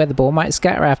about where the ball might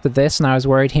scatter after this, and I was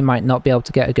worried he might not be able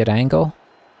to get a good angle.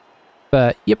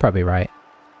 But you're probably right.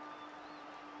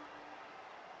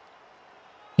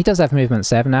 He does have movement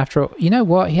 7 after all. You know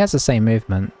what? He has the same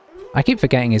movement. I keep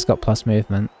forgetting he's got plus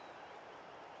movement.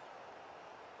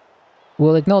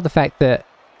 We'll ignore the fact that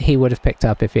he would have picked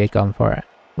up if he had gone for it.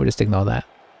 We'll just ignore that.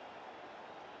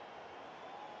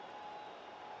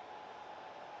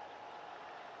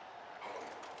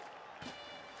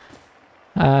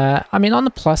 I mean, on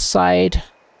the plus side,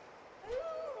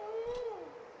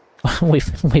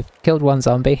 we've killed one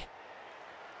zombie.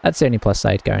 That's the only plus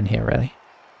side going here, really.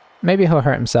 Maybe he'll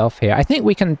hurt himself here. I think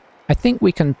we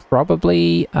can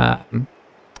probably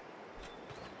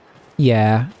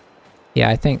yeah. Yeah,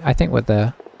 I think with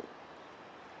the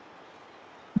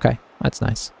okay, that's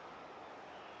nice.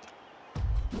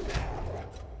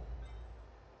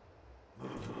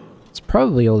 It's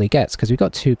probably all he gets, because we've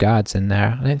got 2 guards in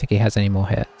there. I don't think he has any more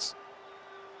hits.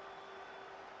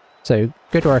 So,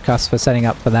 good work us for setting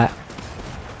up for that.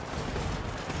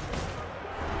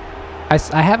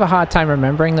 I have a hard time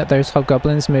remembering that those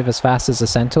hobgoblins move as fast as the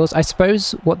centaurs. I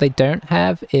suppose what they don't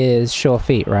have is sure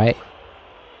feet, right?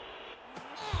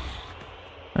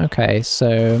 Okay,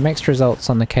 so mixed results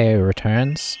on the KO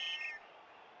returns.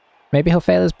 Maybe he'll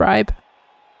fail his bribe?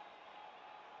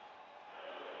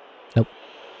 Nope.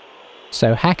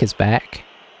 So Hack is back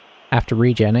after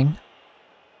regenning.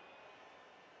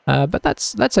 But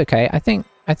that's okay. I think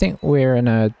we're in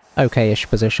a okay-ish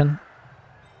position.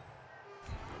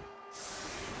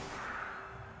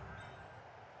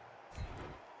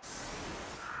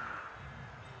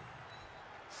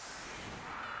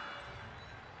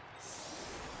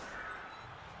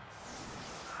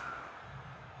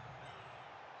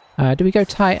 Do we go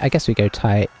tight? I guess we go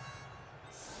tight.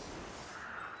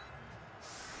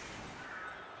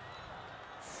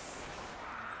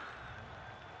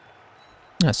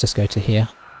 Let's just go to here.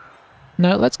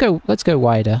 No, let's go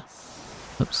wider.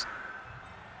 Oops.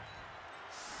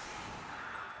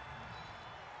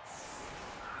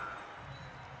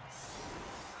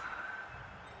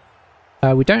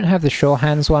 We don't have the Sure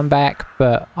Hands one back,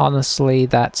 but honestly,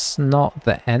 that's not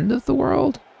the end of the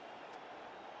world.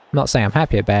 I'm not saying I'm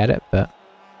happy about it, but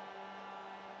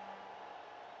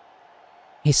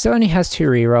he still only has 2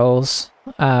 rerolls.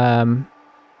 I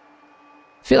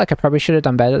feel like I probably should have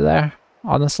done better there,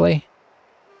 honestly.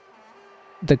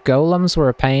 The golems were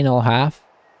a pain all half,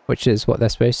 which is what they're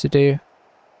supposed to do.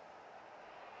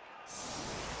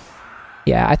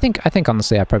 Yeah, I think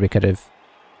honestly I probably could have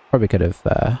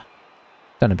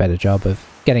done a better job of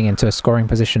getting into a scoring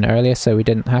position earlier, so we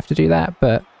didn't have to do that,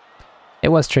 but it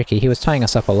was tricky. He was tying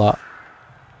us up a lot.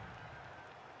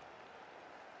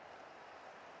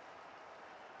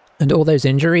 And all those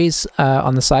injuries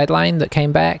on the sideline that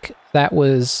came back, that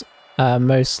was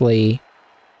mostly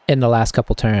in the last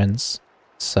couple turns.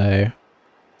 So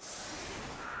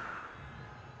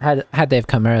had they have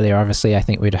come earlier, obviously, I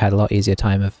think we'd have had a lot easier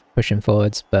time of pushing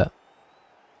forwards, but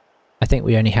I think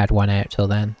we only had 1 out till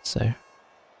then, so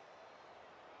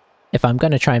if I'm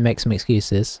going to try and make some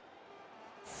excuses,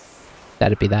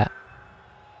 that'd be that.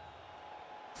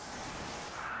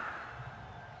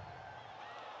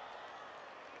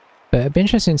 But it'd be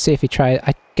interesting to see if he tried.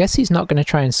 I guess he's not going to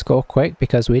try and score quick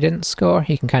because we didn't score.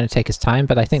 He can kind of take his time,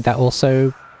 but I think that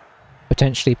also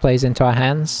potentially plays into our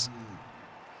hands.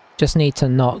 Just need to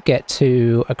not get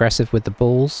too aggressive with the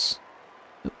balls.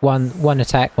 One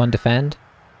attack, 1 defend.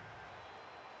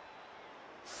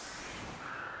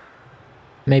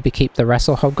 Maybe keep the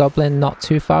Wrestle Hobgoblin not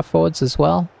too far forwards as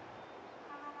well.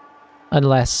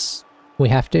 Unless we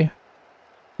have to.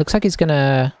 Looks like he's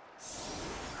gonna...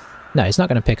 No, he's not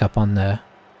gonna pick up on the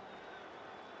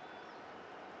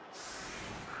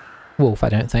wolf, I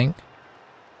don't think.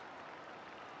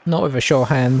 Not with a sure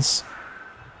hands.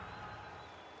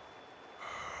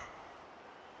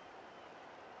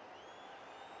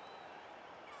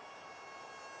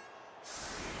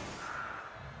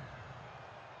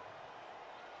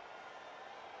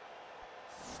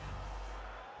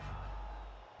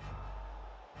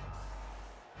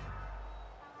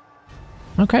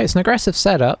 Okay, it's an aggressive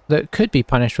setup that could be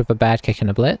punished with a bad kick and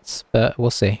a blitz, but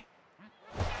we'll see.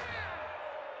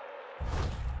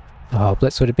 Oh,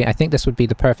 blitz would have been... I think this would be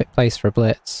the perfect place for a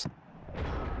blitz.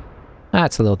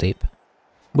 That's a little deep.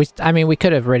 I mean, we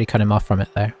could have really cut him off from it,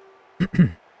 though.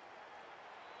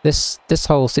 This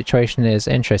whole situation is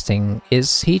interesting.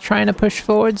 Is he trying to push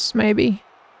forwards, maybe?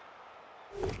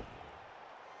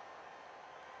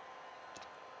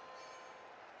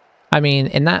 I mean,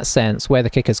 in that sense, where the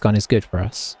kick has gone is good for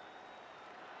us.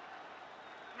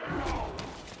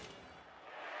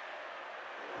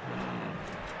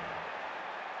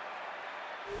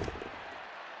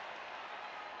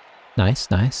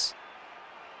 Nice, nice.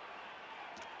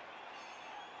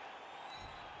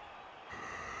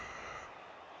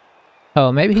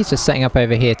 Oh, maybe he's just setting up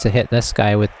over here to hit this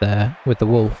guy with the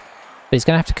wolf. But he's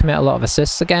gonna have to commit a lot of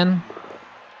assists again.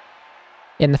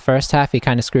 In the first half, he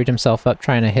kind of screwed himself up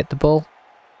trying to hit the ball.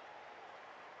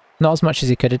 Not as much as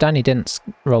he could have done. He didn't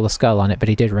roll a skull on it, but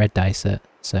he did red dice it.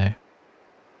 So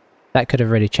that could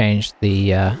have really changed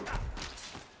the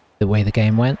way the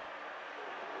game went.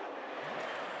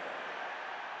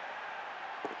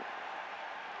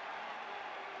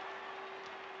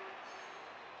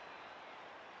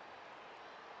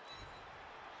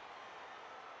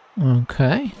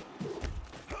 Okay.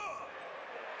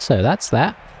 So that's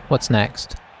that. What's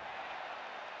next?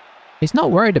 He's not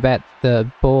worried about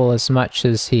the ball as much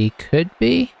as he could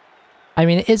be. I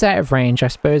mean, it is out of range, I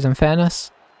suppose, in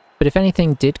fairness. But if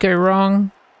anything did go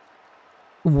wrong,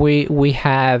 we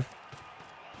have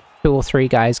 2 or 3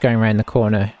 guys going around the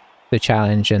corner to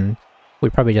challenge, and we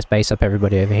probably just base up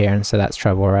everybody over here, and so that's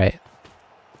trouble, right?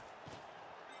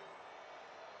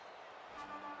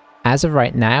 As of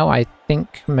right now, I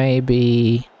think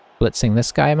maybe blitzing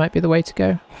this guy might be the way to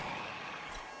go.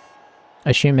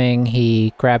 Assuming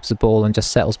he grabs the ball and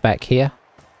just settles back here.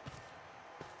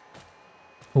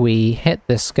 We hit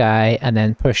this guy and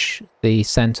then push the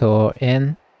centaur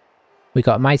in. We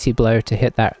got a mighty blow to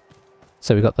hit that,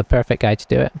 so we got the perfect guy to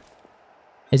do it.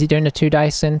 Is he doing the 2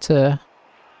 dice into...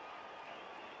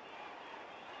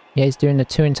 Yeah, he's doing the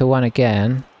 2 into 1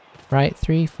 again. Right,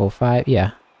 3, 4, 5,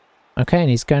 yeah. Okay, and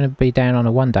he's going to be down on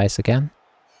a 1 dice again.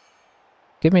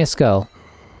 Give me a skull.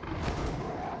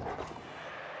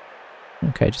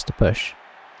 Okay, just a push.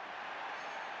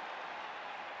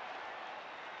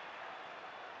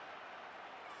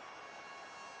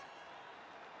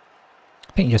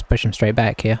 I think you just push him straight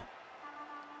back here.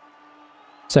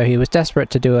 So he was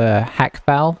desperate to do a hack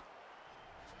foul.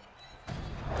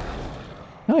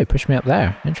 Oh, he pushed me up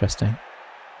there. Interesting.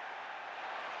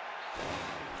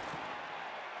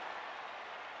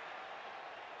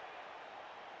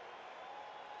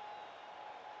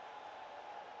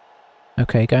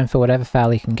 Okay, going for whatever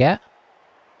foul he can get.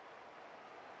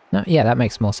 No, yeah, that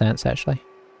makes more sense, actually.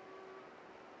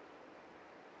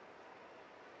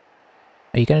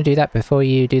 Are you going to do that before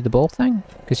you do the ball thing?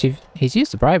 Because he's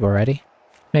used the bribe already.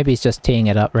 Maybe he's just teeing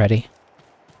it up ready.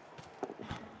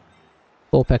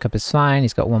 Ball pickup is fine,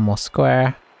 he's got 1 more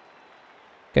square.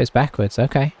 Goes backwards,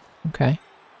 okay, okay.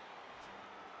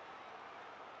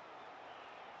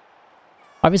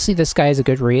 Obviously this guy is a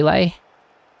good relay.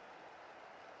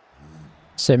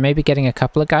 So maybe getting a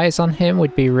couple of guys on him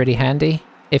would be really handy.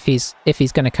 If he's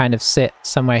going to kind of sit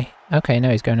somewhere. Okay,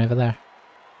 no, he's going over there.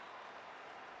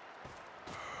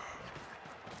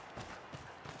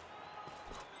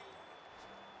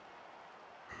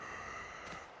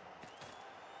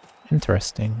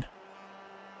 Interesting.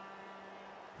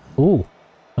 Ooh,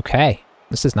 okay.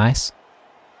 This is nice.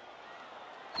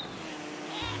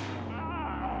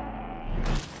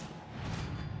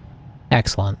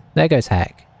 Excellent. There goes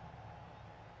Hack.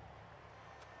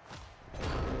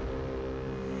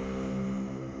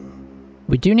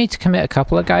 We do need to commit a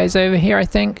couple of guys over here, I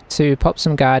think, to pop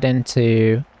some guard in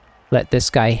to let this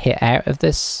guy hit out of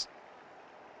this.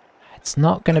 It's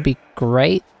not going to be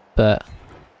great, but...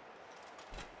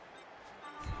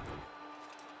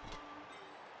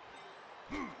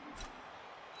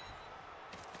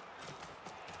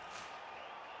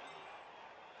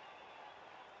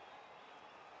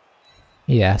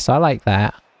 yeah, so I like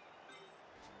that.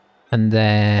 And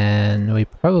then we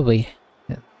probably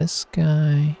hit this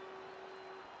guy.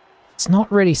 It's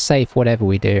not really safe whatever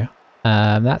we do.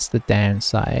 That's the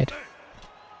downside.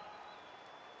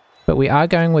 But we are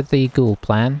going with the ghoul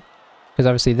plan. Because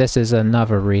obviously this is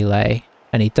another relay,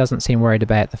 and he doesn't seem worried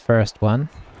about the first one.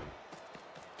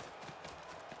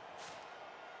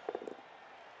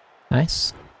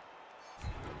 Nice.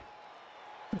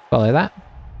 Follow that.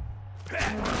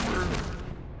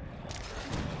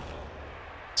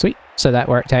 Sweet. So that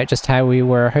worked out just how we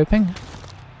were hoping.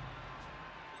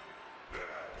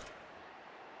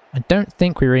 I don't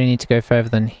think we really need to go further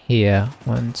than here.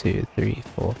 1, 2, 3,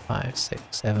 4, 5, 6,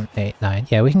 7, 8, 9.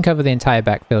 Yeah, we can cover the entire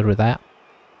backfield with that.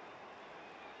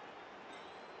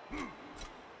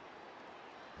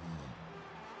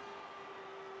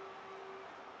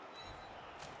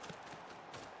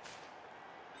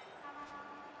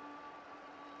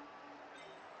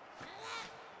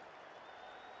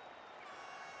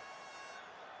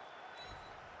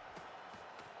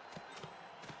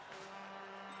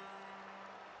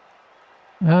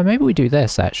 Maybe we do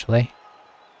this, actually.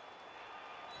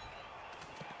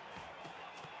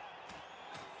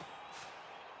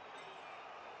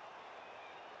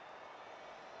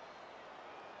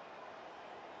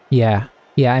 Yeah.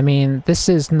 Yeah, I mean, this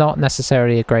is not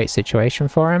necessarily a great situation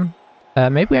for him.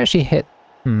 Maybe we actually hit...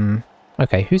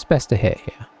 Okay, who's best to hit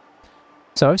here?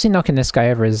 So obviously knocking this guy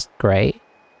over is great.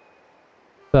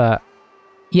 But,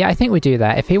 yeah, I think we do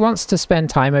that. If he wants to spend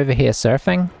time over here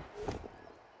surfing,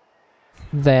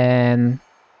 then...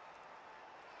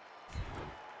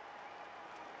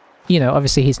 You know,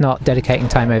 obviously he's not dedicating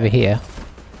time over here.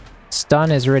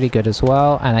 Stun is really good as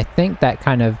well, and I think that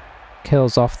kind of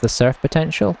kills off the surf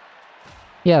potential.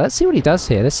 Yeah, let's see what he does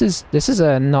here. This is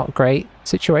a not great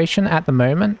situation at the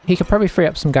moment. He could probably free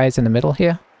up some guys in the middle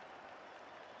here.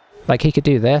 Like, he could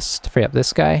do this to free up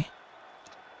this guy.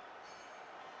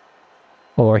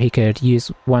 Or he could use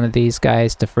one of these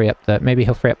guys to free up the... Maybe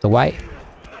he'll free up the white.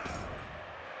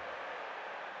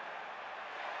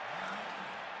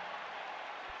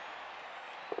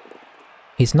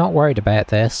 He's not worried about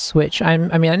this, which I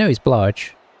mean, I know he's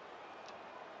blodge.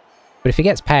 But if he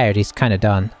gets powered, he's kind of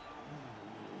done.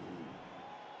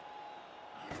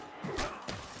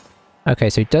 Okay,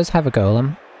 so he does have a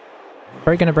golem.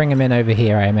 Probably going to bring him in over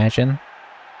here, I imagine.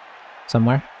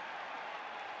 Somewhere.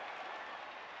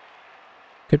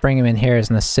 Could bring him in here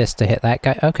as an assist to hit that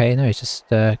guy. Okay, no, he's just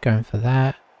going for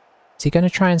that. Is he going to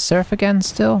try and surf again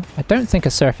still? I don't think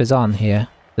a surf is on here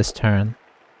this turn.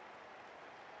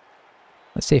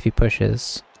 Let's see if he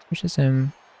pushes. Pushes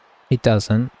him. He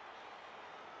doesn't.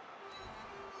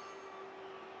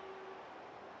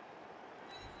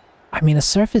 I mean, a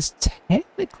surf is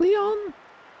technically on.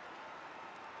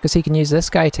 Because he can use this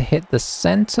guy to hit the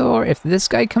centaur if this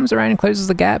guy comes around and closes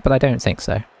the gap, but I don't think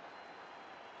so.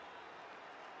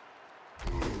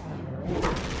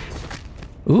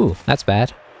 Ooh, that's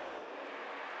bad.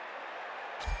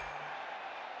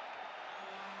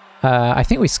 I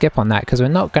think we skip on that because we're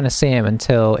not going to see him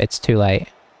until it's too late.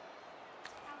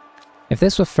 If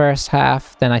this were first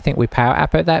half, then I think we power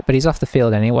up at that, but he's off the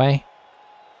field anyway.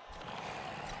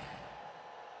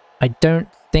 I don't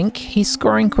think he's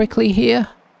scoring quickly here.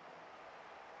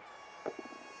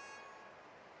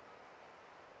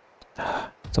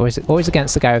 It's always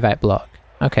against the guy without block.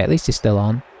 Okay, at least he's still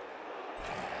on.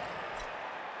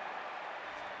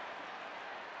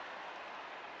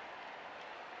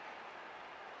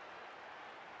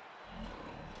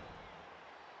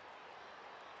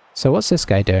 So what's this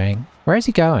guy doing? Where is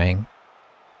he going?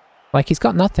 Like, he's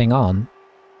got nothing on.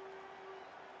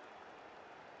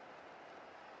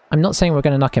 I'm not saying we're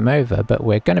going to knock him over, but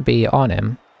we're going to be on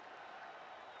him.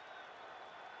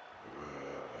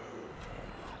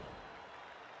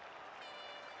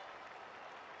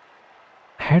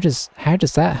 How does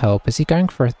that help? Is he going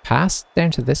for a pass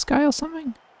down to this guy or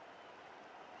something?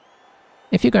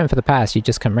 If you're going for the pass, you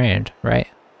just come round, right?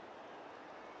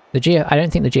 I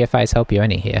don't think the GFIs help you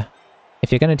any here. If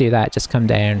you're going to do that, just come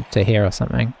down to here or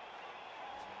something.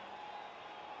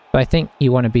 But I think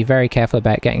you want to be very careful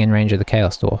about getting in range of the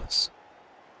Chaos Dwarfs.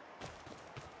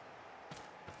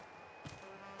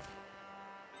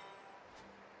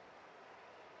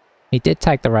 He did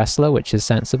tag the Wrestler, which is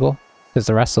sensible, because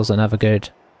the Wrestler's another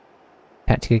good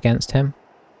tactic against him.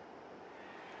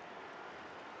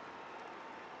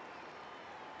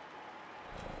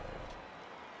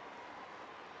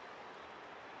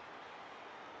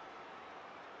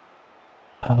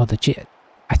 Oh,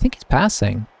 I think he's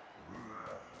passing.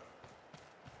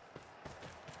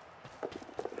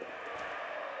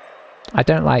 I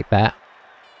don't like that.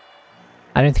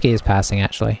 I don't think he is passing,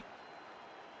 actually.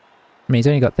 I mean, he's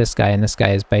only got this guy, and this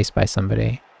guy is based by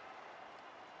somebody.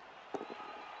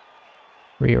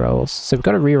 Rerolls. So we've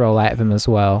got to reroll out of him as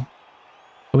well.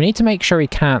 But we need to make sure he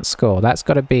can't score. That's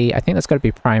got to be... I think that's got to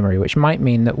be primary, which might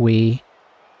mean that we...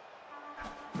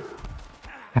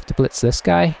 have to blitz this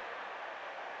guy.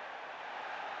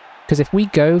 Because if we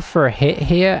go for a hit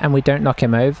here and we don't knock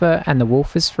him over and the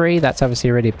wolf is free, that's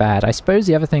obviously really bad. I suppose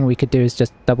the other thing we could do is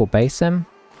just double base him.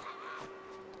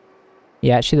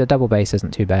 Yeah, actually the double base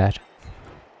isn't too bad.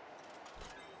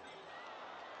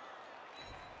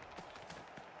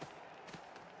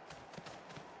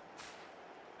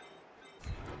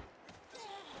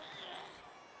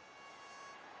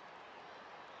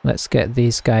 Let's get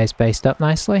these guys based up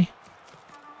nicely.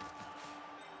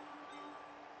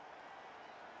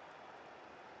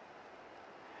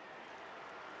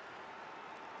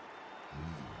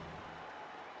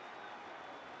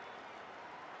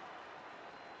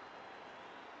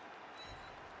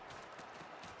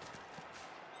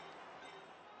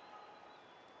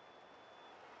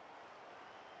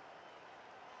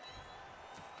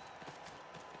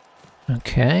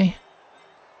 Okay.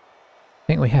 I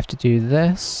think we have to do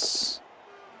this.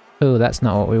 Oh, that's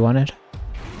not what we wanted.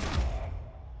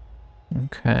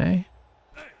 Okay.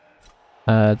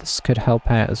 This could help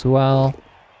out as well.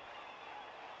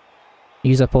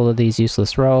 Use up all of these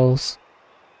useless rolls.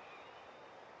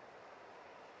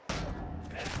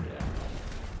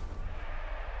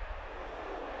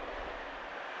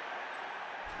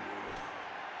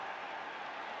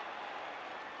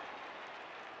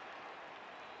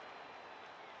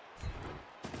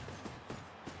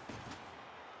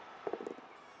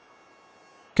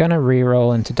 Gonna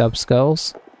reroll into dub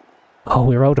skulls. Oh,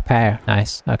 we rolled a pair.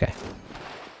 Nice. Okay.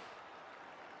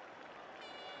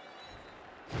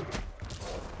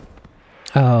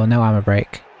 Oh, no armor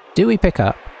break. Do we pick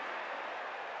up?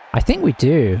 I think we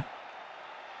do.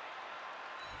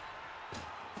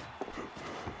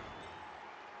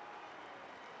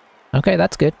 Okay,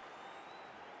 that's good.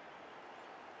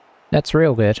 That's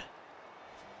real good.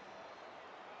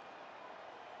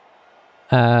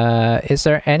 Is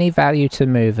there any value to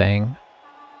moving?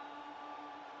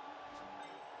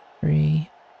 3,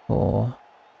 4,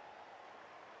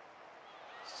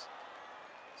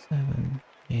 7,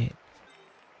 8.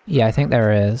 Yeah, I think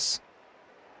there is.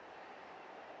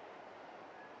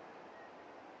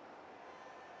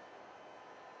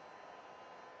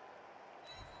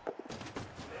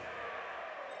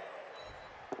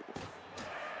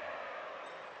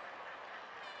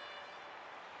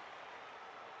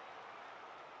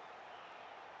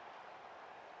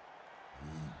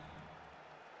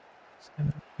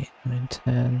 Seven, 8, 9,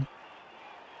 10.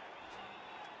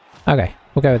 Okay,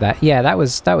 we'll go with that. Yeah, that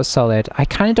was solid. I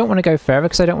kind of don't want to go further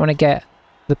because I don't want to get to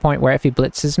the point where if he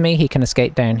blitzes me, he can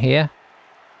escape down here.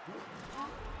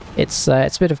 It's a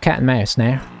bit of cat and mouse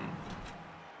now.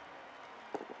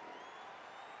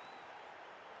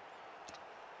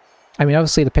 I mean,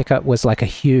 obviously the pickup was like a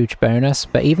huge bonus,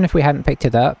 but even if we hadn't picked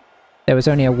it up, there was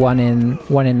only a 1 in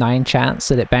 9 chance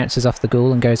that it bounces off the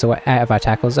ghoul and goes away, out of our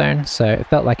tackle zone, so it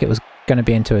felt like it was going to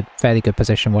be into a fairly good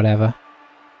position, whatever.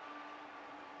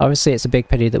 Obviously it's a big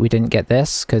pity that we didn't get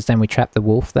this, because then we trapped the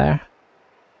wolf there.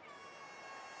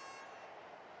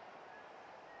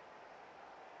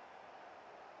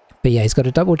 But yeah, he's got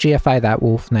to double GFI that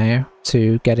wolf now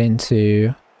to get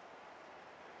into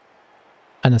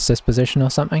an assist position or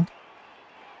something.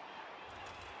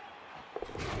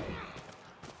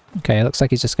 Okay, it looks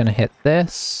like he's just going to hit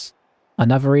this.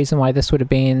 Another reason why this would have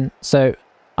been... So,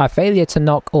 our failure to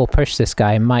knock or push this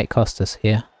guy might cost us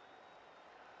here.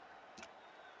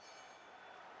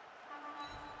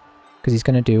 Because he's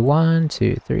going to do 1,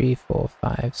 2, 3, 4,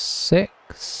 5,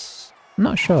 6... I'm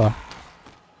not sure.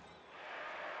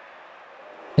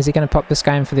 Is he going to pop this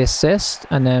guy in for the assist,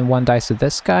 and then 1 dice with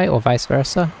this guy, or vice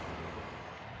versa?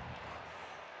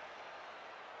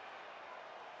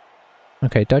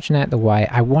 Okay, dodging out the Y.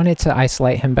 I wanted to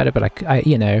isolate him better, but I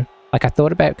you know, like I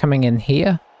thought about coming in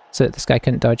here so that this guy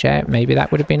couldn't dodge out. Maybe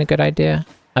that would have been a good idea.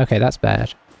 Okay, that's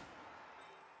bad.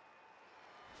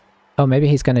 Oh, maybe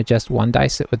he's going to just 1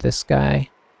 dice it with this guy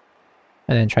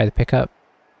and then try the pickup.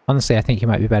 Honestly, I think he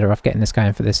might be better off getting this guy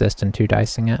in for the assist and 2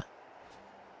 dicing it.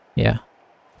 Yeah.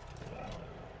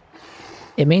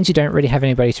 It means you don't really have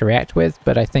anybody to react with,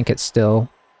 but I think it's still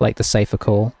like the safer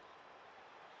call.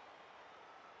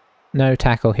 No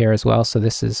tackle here as well, so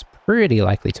this is pretty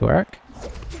likely to work.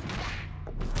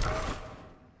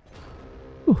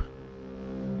 Ooh.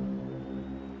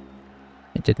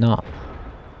 It did not.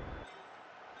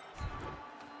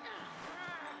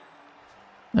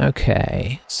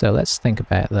 Okay, so let's think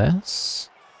about this.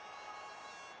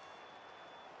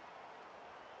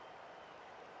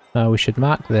 We should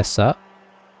mark this up.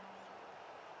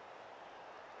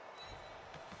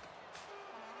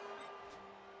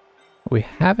 We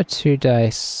have a 2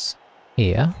 dice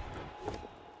here.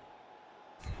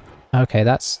 Okay,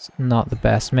 that's not the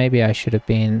best. Maybe I should have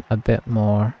been a bit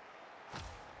more...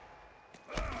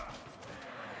 I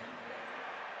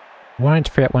wanted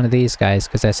to free up one of these guys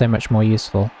because they're so much more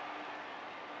useful.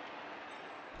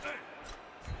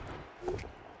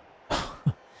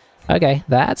 Okay,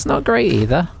 that's not great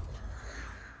either.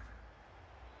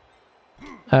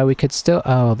 We could still...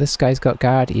 Oh, this guy's got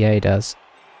guard? Yeah, he does.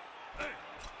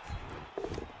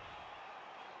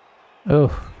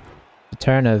 Oh, a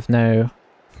turn of no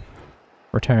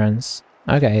returns.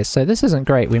 Okay, so this isn't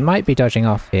great. We might be dodging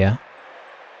off here.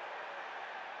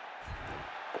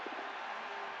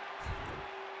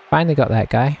 Finally got that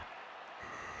guy.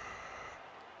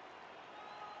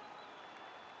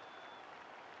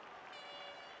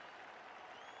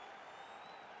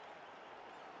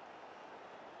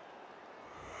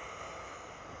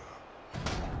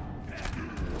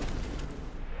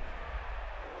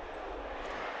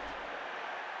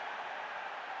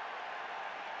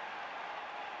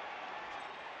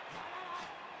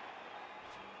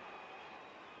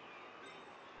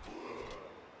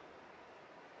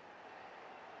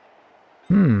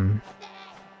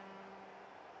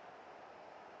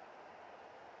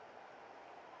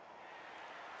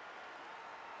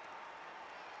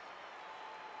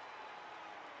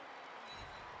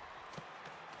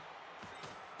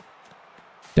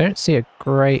 Don't see a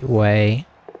great way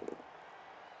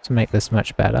to make this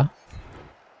much better.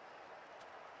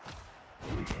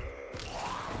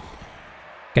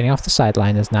 Getting off the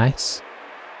sideline is nice.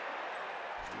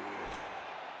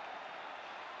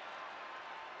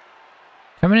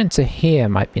 Coming into here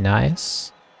might be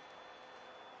nice.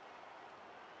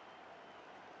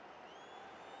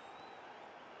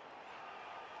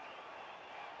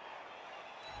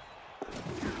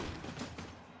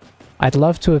 I'd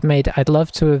love to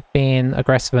have been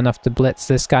aggressive enough to blitz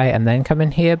this guy and then come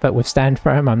in here, but with stand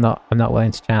firm, I'm not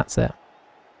willing to chance it.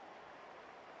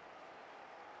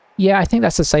 Yeah, I think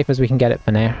that's as safe as we can get it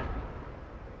for now.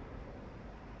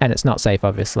 And it's not safe,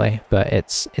 obviously, but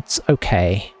it's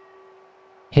okay.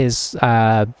 His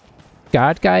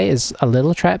guard guy is a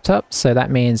little trapped up, so that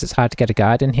means it's hard to get a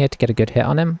guard in here to get a good hit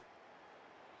on him.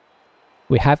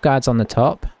 We have guards on the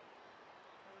top.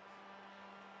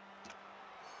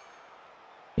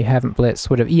 You haven't blitzed,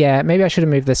 would have... Yeah, maybe I should have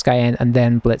moved this guy in and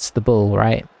then blitzed the bull,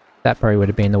 right? That probably would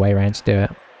have been the way around to do it.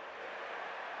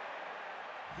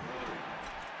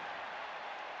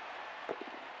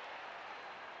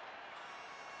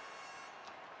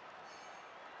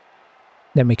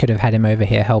 Then we could have had him over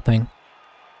here helping.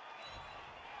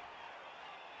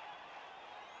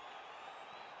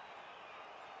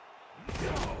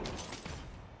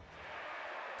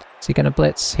 Is he gonna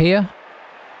blitz here?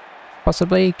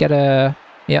 Possibly get a...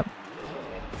 Yep.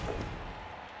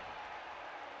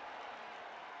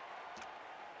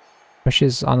 Push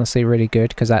is honestly really good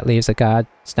because that leaves a guard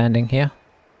standing here.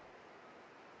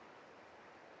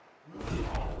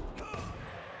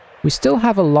 We still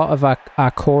have a lot of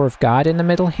our core of guard in the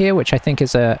middle here, which I think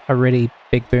is a really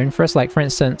big boon for us. Like, for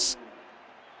instance,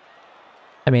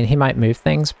 I mean, he might move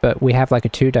things, but we have like a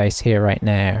 2 dice here right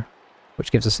now,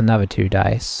 which gives us another 2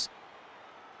 dice.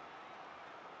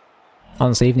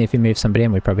 Honestly, even if we move somebody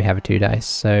in, we probably have a 2 dice.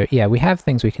 So yeah, we have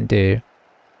things we can do.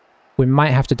 We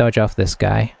might have to dodge off this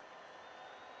guy.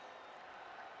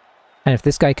 And if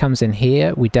this guy comes in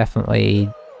here, we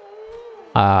definitely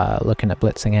are looking at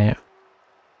blitzing out.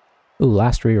 Ooh,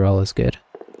 last reroll is good.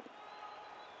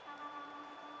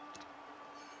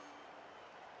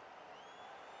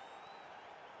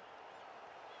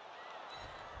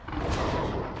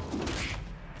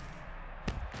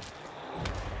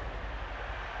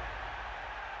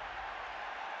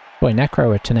 Boy,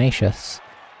 Necro are tenacious.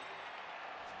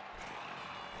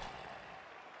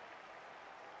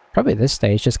 Probably at this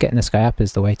stage, just getting this guy up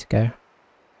is the way to go.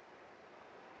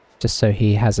 Just so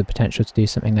he has the potential to do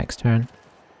something next turn.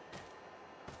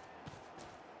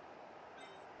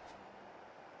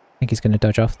 I think he's going to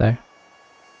dodge off though.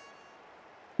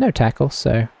 No tackle,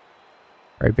 so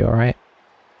probably be alright.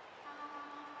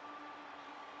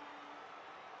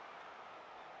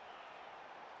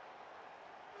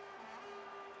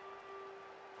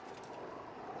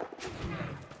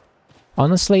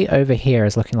 Honestly, over here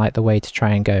is looking like the way to try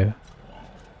and go.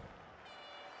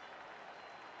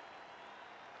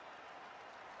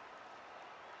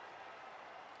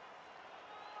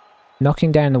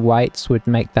 Knocking down the whites would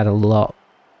make that a lot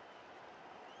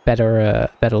better,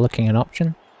 better looking an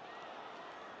option.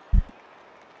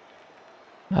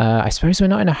 I suppose we're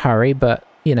not in a hurry, but,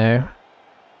 you know,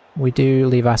 we do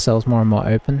leave ourselves more and more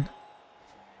open.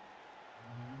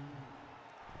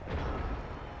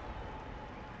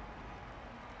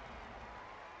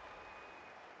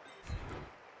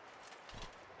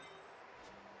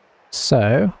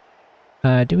 So,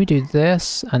 do we do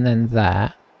this and then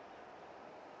that?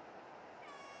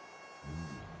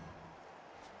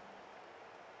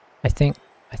 I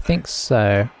think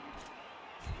so.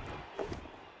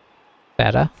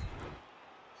 Better.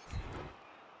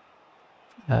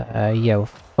 Yeah, we'll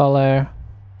follow.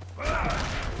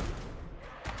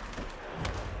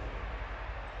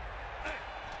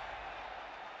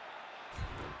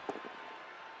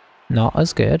 Not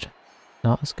as good.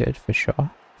 Not as good for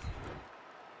sure.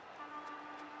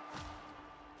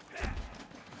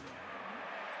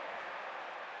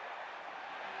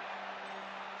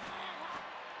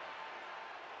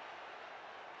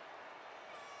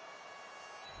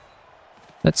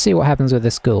 Let's see what happens with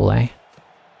this ghoul, eh?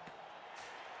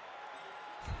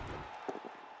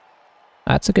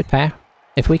 That's a good pair.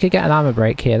 If we could get an armor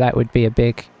break here, that would be a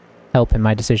big help in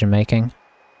my decision making.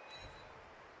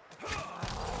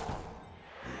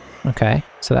 Okay,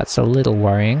 so that's a little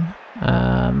worrying.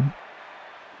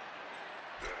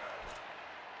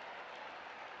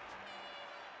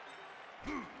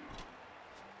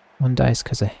 One dice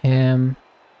because of him.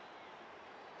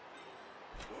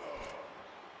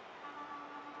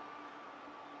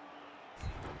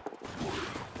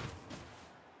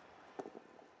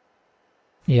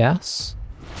 Yes.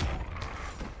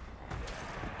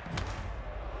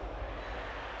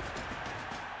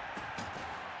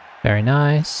 Very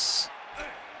nice.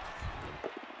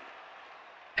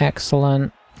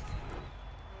 Excellent.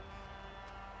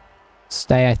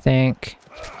 Stay, I think.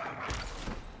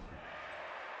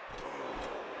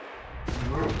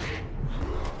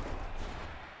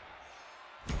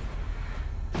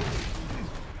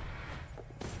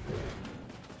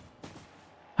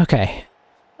 Okay.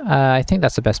 I think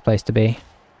that's the best place to be.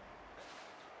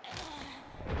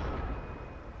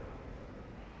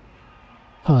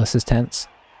 Oh, this is tense.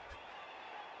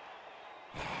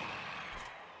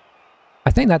 I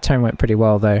think that turn went pretty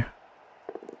well, though.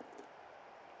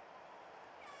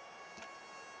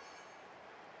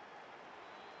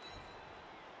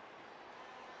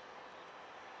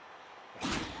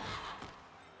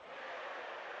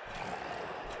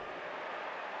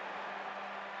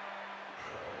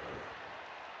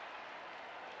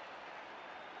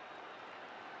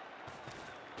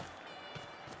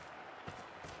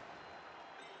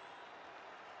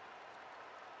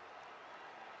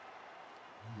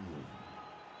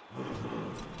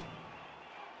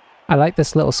 I like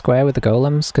this little square with the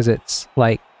golems because it's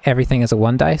like everything is a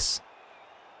 1 dice.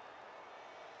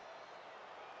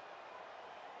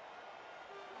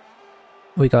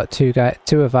 We got two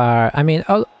of our, I mean,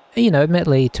 oh, you know,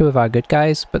 admittedly 2 of our good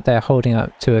guys, but they're holding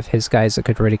up 2 of his guys that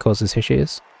could really cause us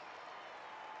issues.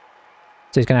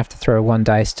 So he's gonna have to throw 1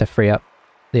 dice to free up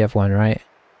the other one, right?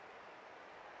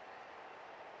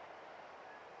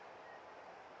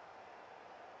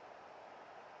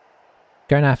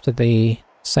 Going after the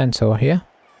centaur here.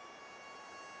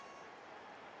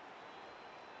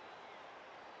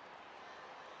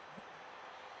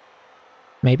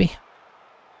 Maybe.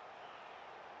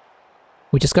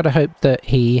 We just gotta hope that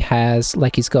he has,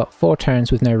 like, he's got 4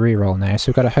 turns with no reroll now, so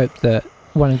we've gotta hope that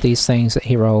one of these things that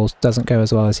he rolls doesn't go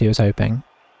as well as he was hoping.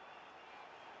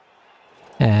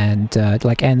 And,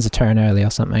 like, ends a turn early or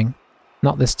something.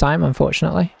 Not this time,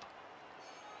 unfortunately.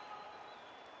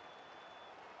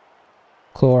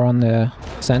 Claw on the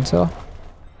centaur.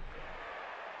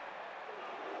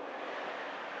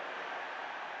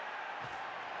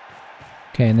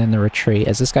 Okay, and then the retreat.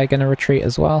 Is this guy gonna retreat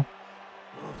as well?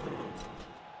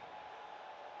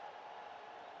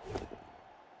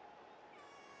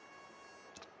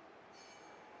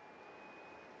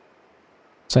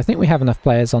 So I think we have enough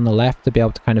players on the left to be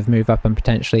able to kind of move up and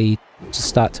potentially just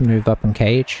start to move up and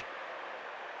cage.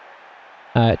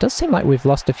 It does seem like we've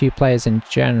lost a few players in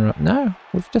general. No,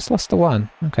 we've just lost the 1.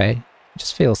 Okay, it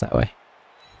just feels that way.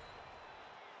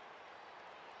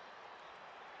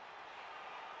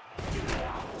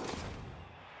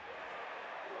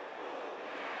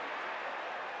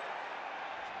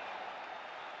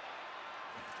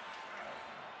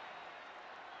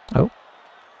 Oh.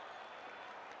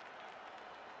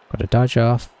 Got to dodge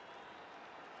off.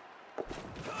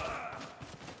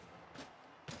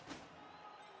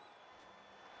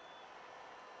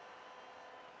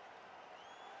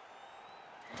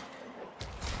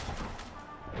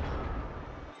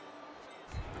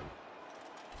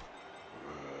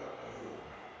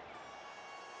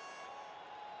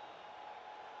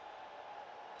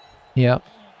 Yep.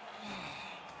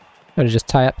 Gotta just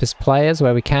tie up his players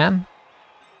where we can.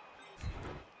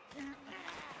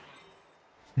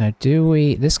 Now do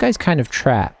we... This guy's kind of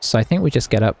trapped, so I think we just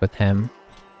get up with him.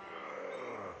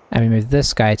 And we move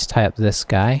this guy to tie up this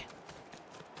guy.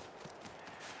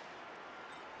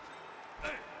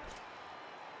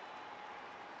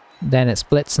 Then it's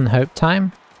Blitz and Hope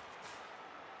time.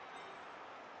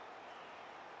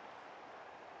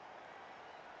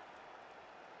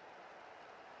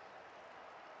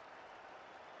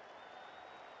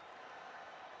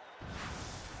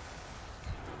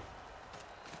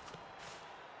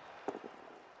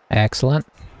 Excellent.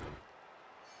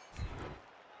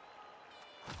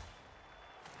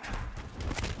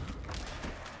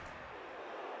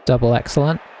 Double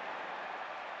excellent.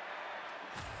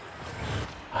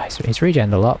 Oh, he's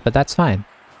regened a lot, but that's fine.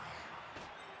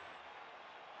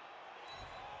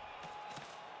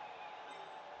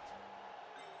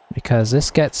 Because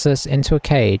this gets us into a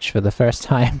cage for the first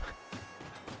time,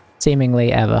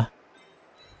 seemingly ever.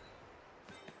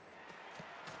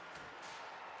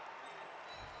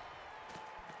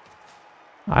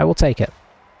 I will take it.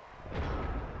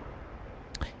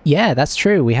 Yeah, that's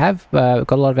true. We have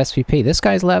got a lot of SVP. This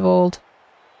guy's leveled.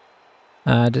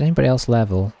 Did anybody else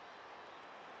level?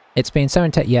 It's been so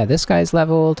intense. Yeah, this guy's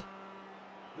leveled.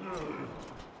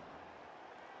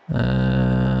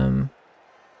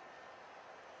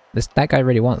 That guy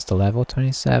really wants to level.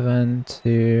 27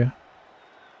 to...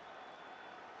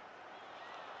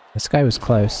 This guy was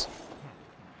close.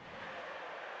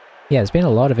 Yeah, there's been a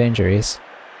lot of injuries.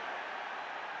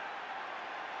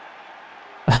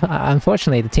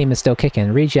 Unfortunately, the team is still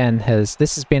kicking. Regen has...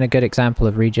 This has been a good example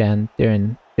of Regen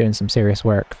doing some serious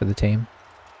work for the team.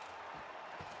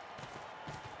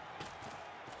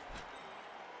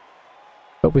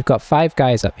 But we've got 5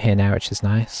 guys up here now, which is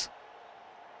nice.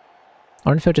 I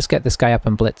wonder if he'll just get this guy up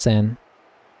and blitz in.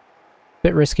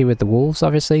 Bit risky with the wolves,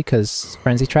 obviously, because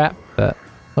Frenzy Trap, but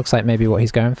looks like maybe what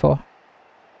he's going for.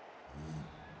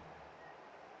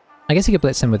 I guess he could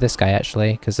blitz in with this guy,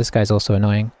 actually, because this guy's also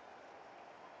annoying.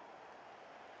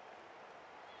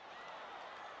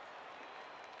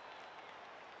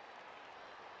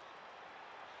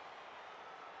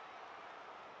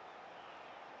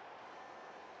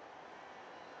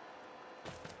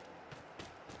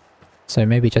 So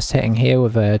maybe just hitting here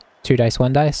with a 2 dice,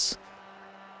 1 dice.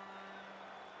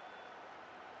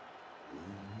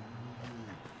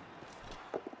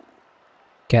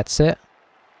 Gets it.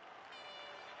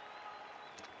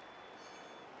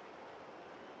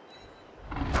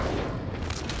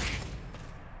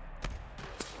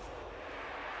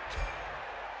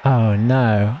 Oh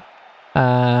no.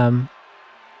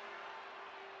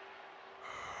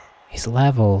 He's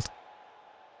leveled.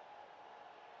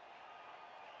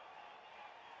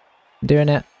 I'm doing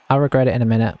it. I'll regret it in a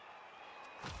minute.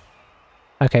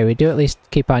 Okay, we do at least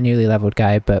keep our newly leveled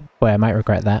guy, but boy, I might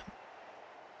regret that.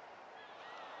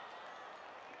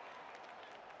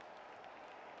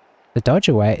 The dodge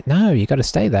away? No, you gotta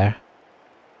stay there.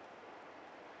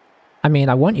 I mean,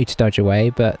 I want you to dodge away,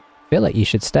 but I feel like you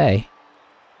should stay.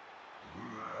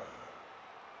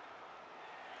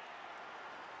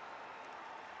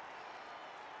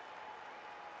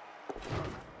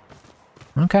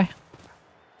 Okay.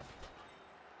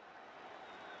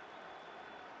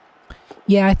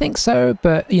 Yeah, I think so,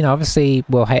 but, you know, obviously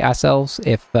we'll hate ourselves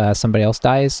if somebody else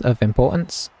dies of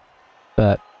importance.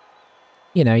 But,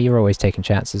 you know, you're always taking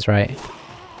chances, right?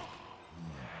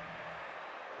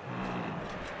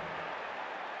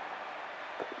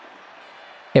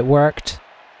 It worked.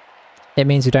 It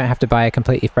means we don't have to buy a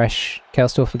completely fresh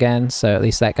Chaos Dwarf again, so at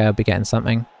least that guy will be getting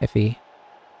something if he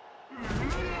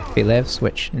lives,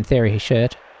 which in theory he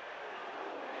should.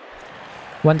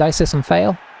 1 dice doesn't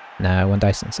fail? No, 1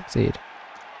 dice doesn't succeed.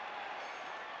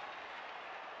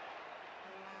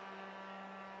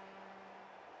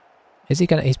 Is he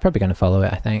gonna... He's probably gonna follow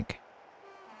it, I think.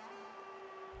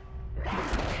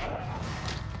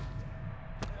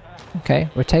 Okay,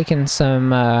 we're taking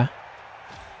some,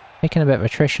 taking a bit of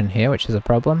attrition here, which is a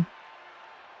problem.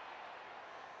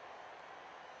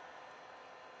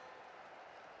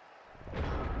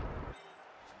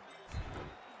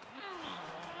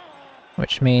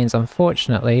 Which means,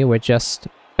 unfortunately, we're just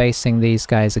facing these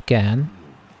guys again.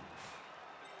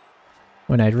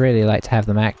 When I'd really like to have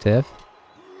them active.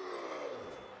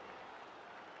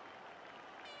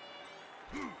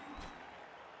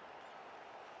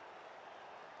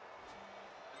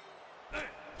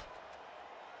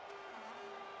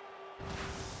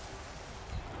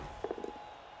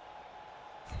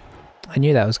 I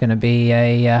knew that was going to be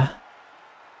a...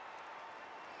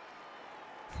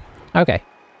 Okay.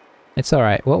 It's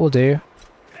alright. What we'll do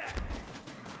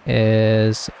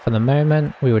is, for the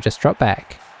moment, we will just drop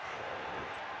back.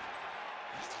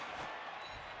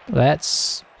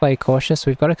 Let's play cautious.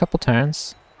 We've got a couple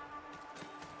turns.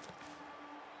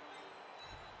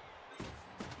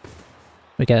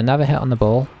 We get another hit on the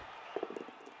ball,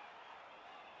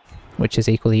 which is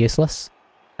equally useless.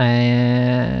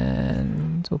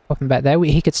 And we'll pop him back there.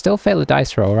 He could still fail a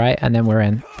dice roll, right? And then we're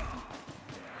in.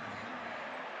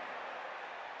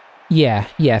 Yeah,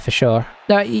 yeah, for sure.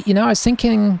 You know, I was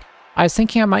thinking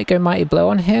I might go Mighty Blow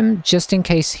on him, just in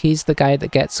case he's the guy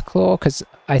that gets Claw, because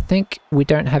I think we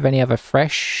don't have any other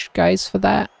fresh guys for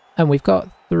that. And we've got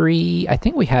 3, I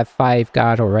think we have 5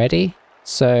 guard already.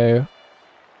 So,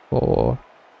 4,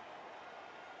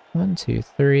 1, 2,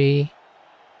 3,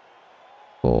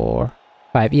 4,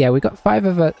 5. Yeah, we got 5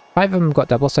 of them got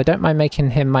double, so I don't mind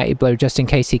making him Mighty Blow just in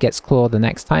case he gets Claw the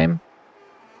next time.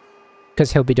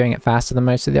 Because he'll be doing it faster than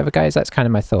most of the other guys. That's kind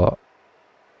of my thought.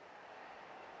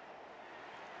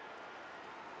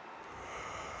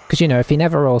 Because, you know, if he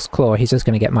never rolls Claw, he's just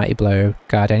going to get Mighty Blow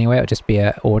guard anyway. It'll just be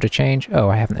an order change. Oh,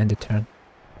 I haven't ended turn.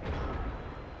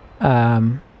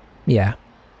 Yeah.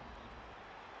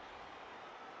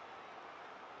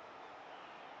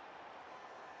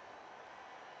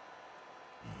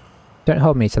 Don't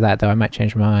hold me to that, though. I might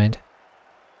change my mind.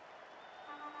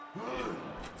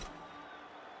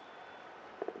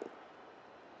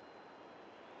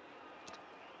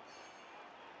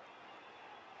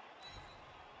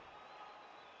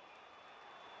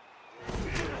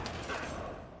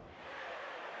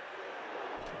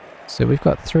 So we've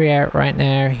got 3 out right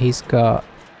now. He's got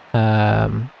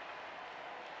some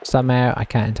out. I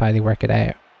can't entirely work it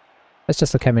out. Let's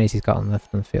just look how many he's got on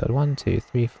left on the field. 1, 2,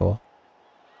 3, 4.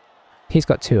 He's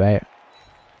got 2 out.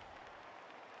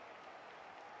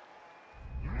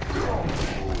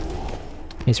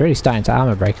 He's really starting to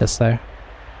armor break us though.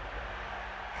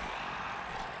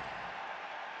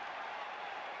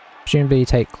 Presumably you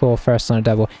take Claw first on a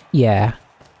double. Yeah.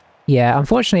 Yeah,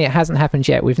 unfortunately it hasn't happened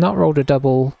yet. We've not rolled a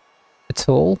double at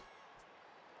all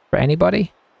for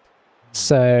anybody.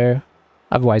 So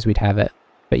otherwise we'd have it.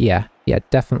 But yeah,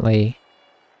 definitely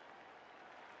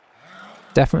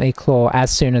Claw as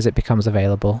soon as it becomes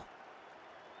available.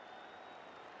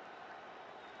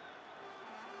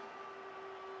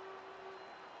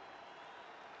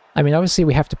 I mean, obviously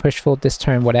we have to push forward this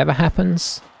turn whatever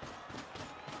happens.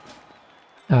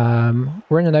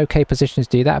 We're in an okay position to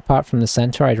do that. Apart from the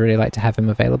center, I'd really like to have him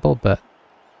available, but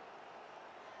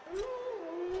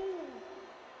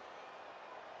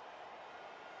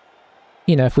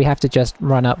you know, if we have to just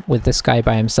run up with this guy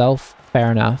by himself, fair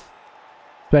enough.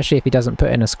 Especially if he doesn't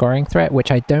put in a scoring threat,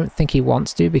 which I don't think he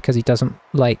wants to, because he doesn't,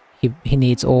 like, he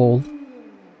needs all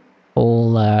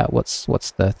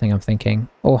what's the thing I'm thinking?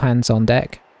 All hands on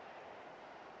deck.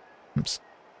 Oops.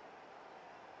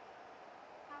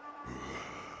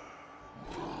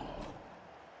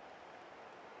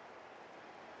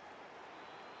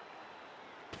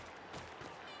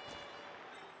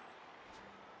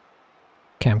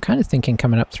 Okay, I'm kind of thinking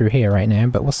coming up through here right now,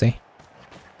 but we'll see.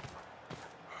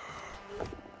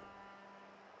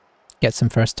 Get some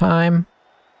first time.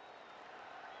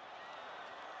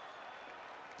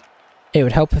 It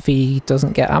would help if he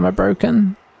doesn't get armor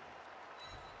broken.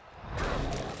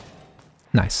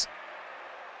 Nice.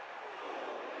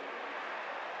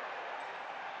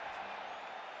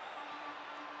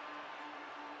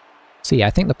 So yeah, I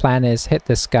think the plan is hit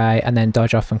this guy and then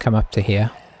dodge off and come up to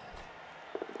here.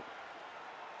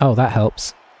 Oh, that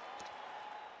helps.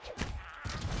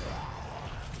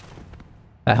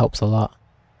 That helps a lot.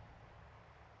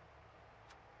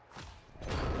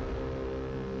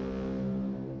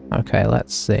 Okay,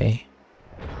 let's see.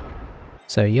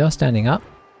 So you're standing up.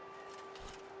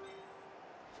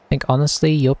 I think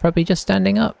honestly, you're probably just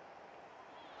standing up.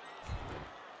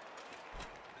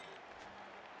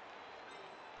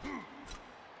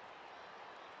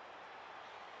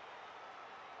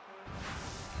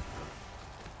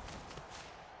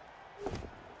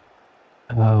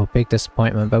 Oh, big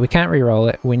disappointment, but we can't re-roll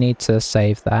it. We need to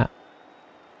save that.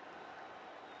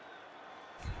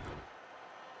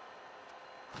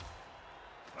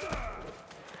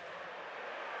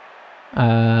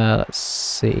 Let's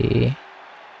see.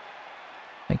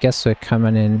 I guess we're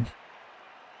coming in.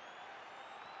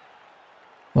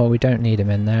 Well, we don't need him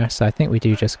in there, so I think we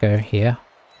do just go here.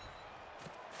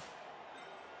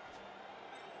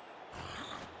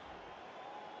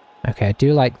 Okay, I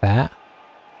do like that.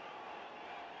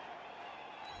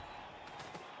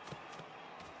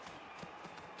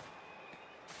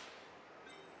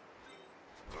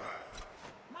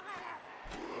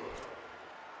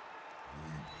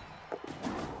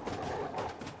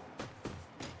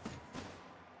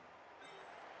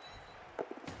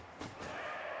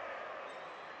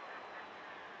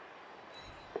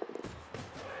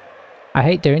 I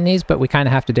hate doing these, but we kind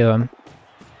of have to do them.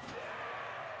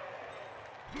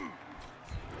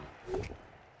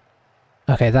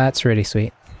 Okay, that's really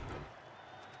sweet.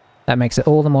 That makes it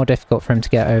all the more difficult for him to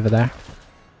get over there.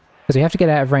 Because we have to get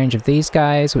out of range of these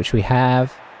guys, which we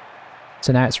have.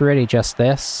 So now it's really just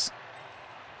this.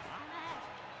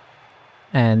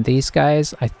 And these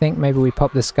guys, I think maybe we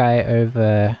pop this guy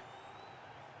over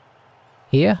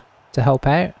here to help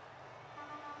out.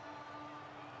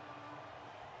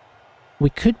 We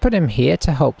could put him here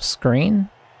to help screen.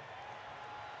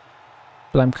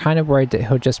 But I'm kind of worried that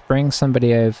he'll just bring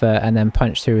somebody over and then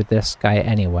punch through with this guy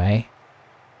anyway.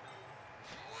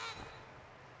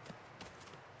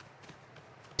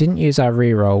 Didn't use our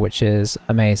reroll, which is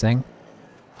amazing.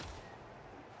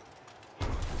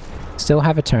 Still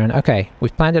have a turn. Okay,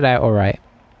 we've planned it out alright.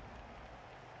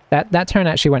 That turn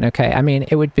actually went okay. I mean,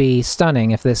 it would be stunning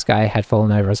if this guy had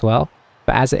fallen over as well.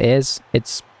 But as it is,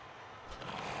 it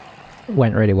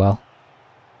went really well.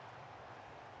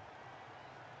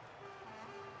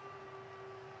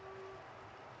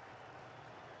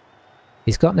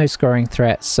 He's got no scoring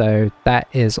threat, so that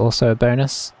is also a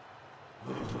bonus.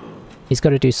 He's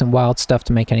got to do some wild stuff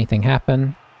to make anything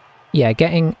happen. Yeah, I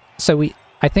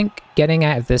think getting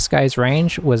out of this guy's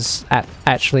range was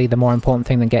actually the more important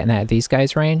thing than getting out of these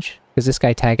guys' range. Because this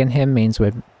guy tagging him means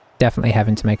we're definitely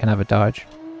having to make another dodge.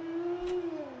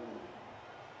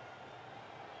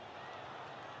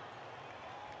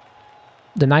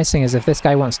 The nice thing is if this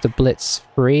guy wants to blitz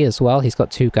free as well, he's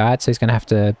got 2 guards, so he's going to have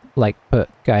to like put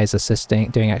guys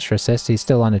doing extra assists. He's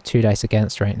still on a 2 dice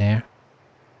against right now.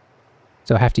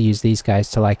 So I have to use these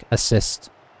guys to like assist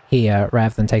here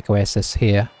rather than take away assists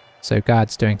here. So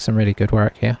guard's doing some really good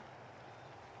work here.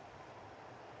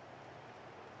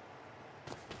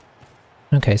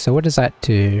 Okay, so what does that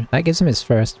do? That gives him his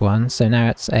first one, so now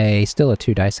it's still a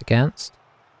 2 dice against.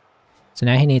 So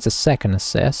now he needs a second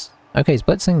assist. Okay, he's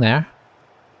blitzing there.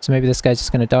 So maybe this guy's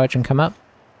just going to dodge and come up.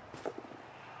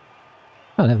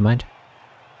 Oh, never mind.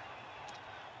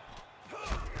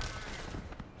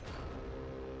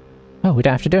 Oh, we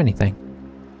don't have to do anything.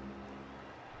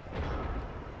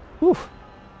 Whew.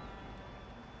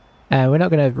 We're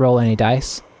not going to roll any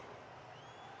dice.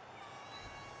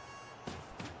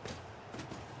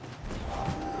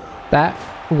 That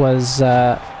was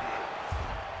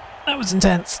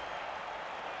intense.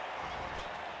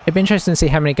 It'd be interesting to see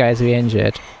how many guys we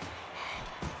injured.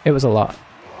 It was a lot.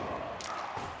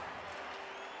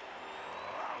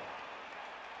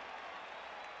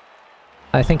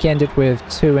 I think he ended with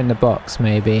 2 in the box,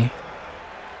 maybe.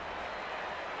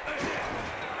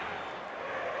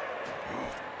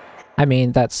 I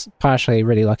mean, that's partially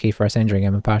really lucky for us injuring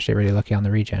him and partially really lucky on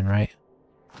the regen, right?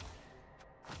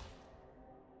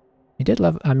 He did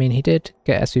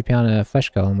get SVP on a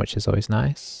Flesh Golem, which is always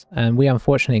nice. And we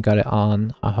unfortunately got it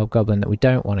on a Hobgoblin that we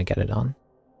don't want to get it on.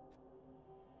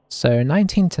 So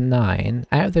 19 to 9.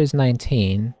 Out of those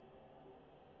 19,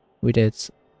 we did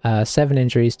 7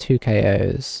 injuries, 2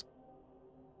 KOs.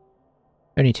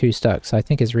 Only 2 stuck, so I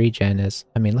think his regen is...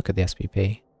 I mean, look at the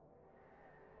SVP.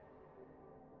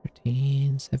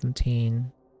 13,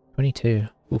 17, 22.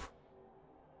 Oof.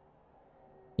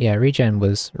 Yeah, regen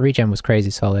was crazy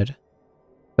solid.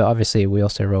 But obviously we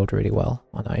also rolled really well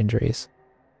on our injuries.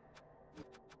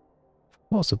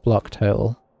 What was the block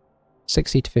total?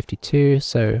 60 to 52,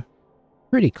 so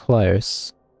pretty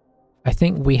close. I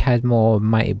think we had more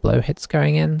Mighty Blow hits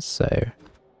going in, so I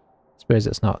suppose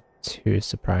it's not too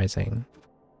surprising.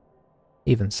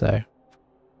 Even so.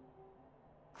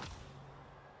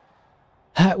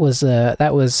 That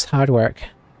was hard work.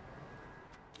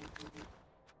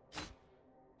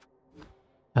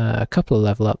 A couple of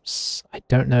level ups. I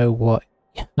don't know what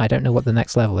the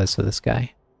next level is for this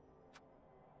guy.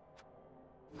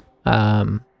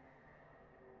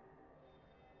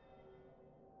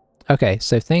 Okay,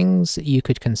 so things you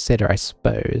could consider, I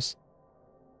suppose.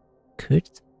 Could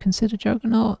consider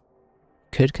Juggernaut.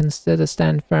 Could consider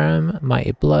Stand Firm,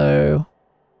 Mighty Blow.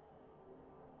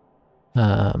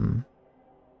 I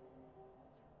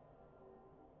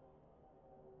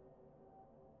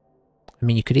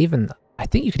mean, I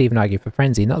think you could even argue for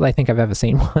Frenzy, not that I think I've ever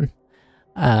seen one.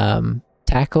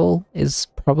 Tackle is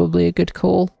probably a good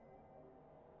call.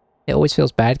 It always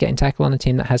feels bad getting tackle on a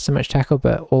team that has so much tackle,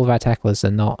 but all of our tacklers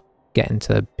are not getting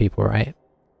to people right.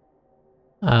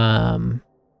 I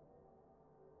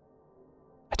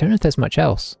don't know if there's much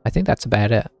else. I think that's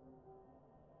about it.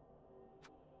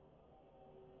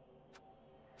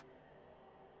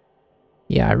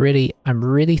 Yeah, I'm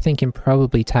really thinking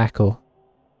probably tackle.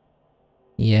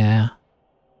 Yeah.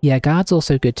 Yeah, guard's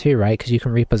also good too, right? Because you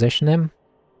can reposition him.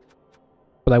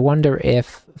 But I wonder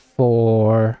if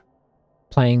for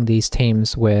playing these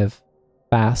teams with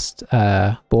fast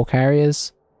ball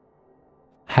carriers,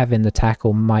 having the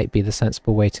tackle might be the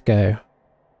sensible way to go.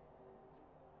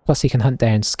 Plus he can hunt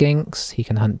down skinks, he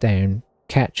can hunt down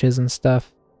catchers and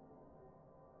stuff.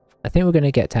 I think we're going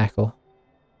to get tackle.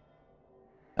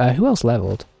 Who else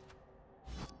leveled?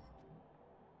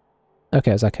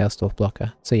 Okay, it was our Chaos Dwarf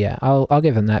blocker. So yeah, I'll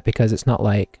give him that because it's not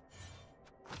like...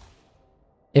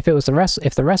 If it was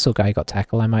if the wrestle guy got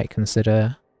tackle, I might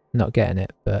consider not getting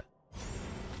it, but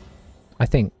I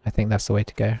think that's the way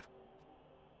to go.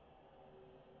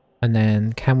 And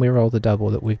then can we roll the double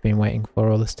that we've been waiting for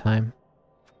all this time?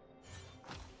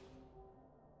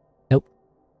 Nope.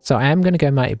 So I am going to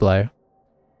go Mighty Blow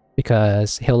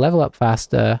because he'll level up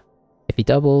faster. If he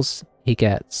doubles, he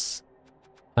gets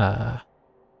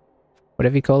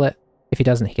whatever you call it. If he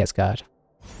doesn't, he gets guard.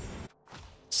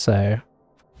 So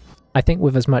I think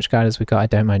with as much guard as we got, I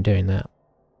don't mind doing that.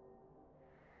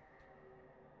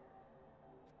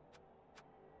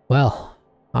 Well,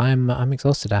 I'm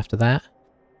exhausted after that.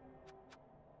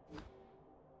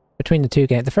 Between the two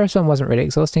games, the first one wasn't really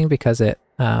exhausting because it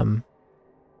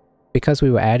because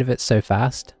we were out of it so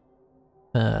fast.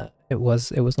 It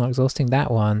was not exhausting.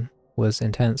 That one was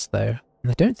intense though.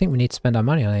 And I don't think we need to spend our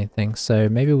money on anything, so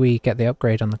maybe we get the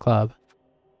upgrade on the club.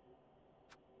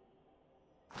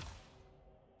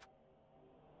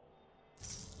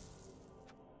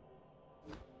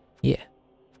 Yeah.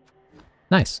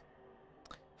 Nice.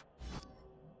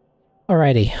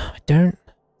 Alrighty, I don't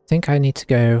think I need to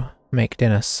go make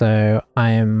dinner, so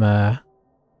I'm not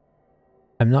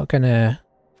gonna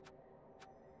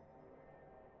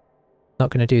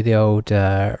do the old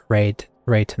raid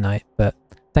tonight, but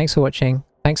thanks for watching.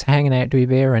 Thanks for hanging out,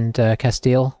 Dweebeer and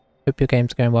Castile. Hope your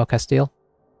game's going well, Castile.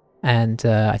 And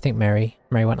I think Mary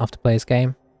went off to play his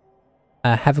game.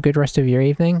 Have a good rest of your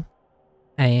evening,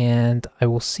 and I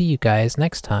will see you guys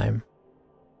next time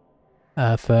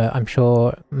for, I'm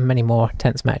sure, many more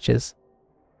tense matches.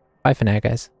 Bye for now,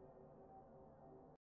 guys.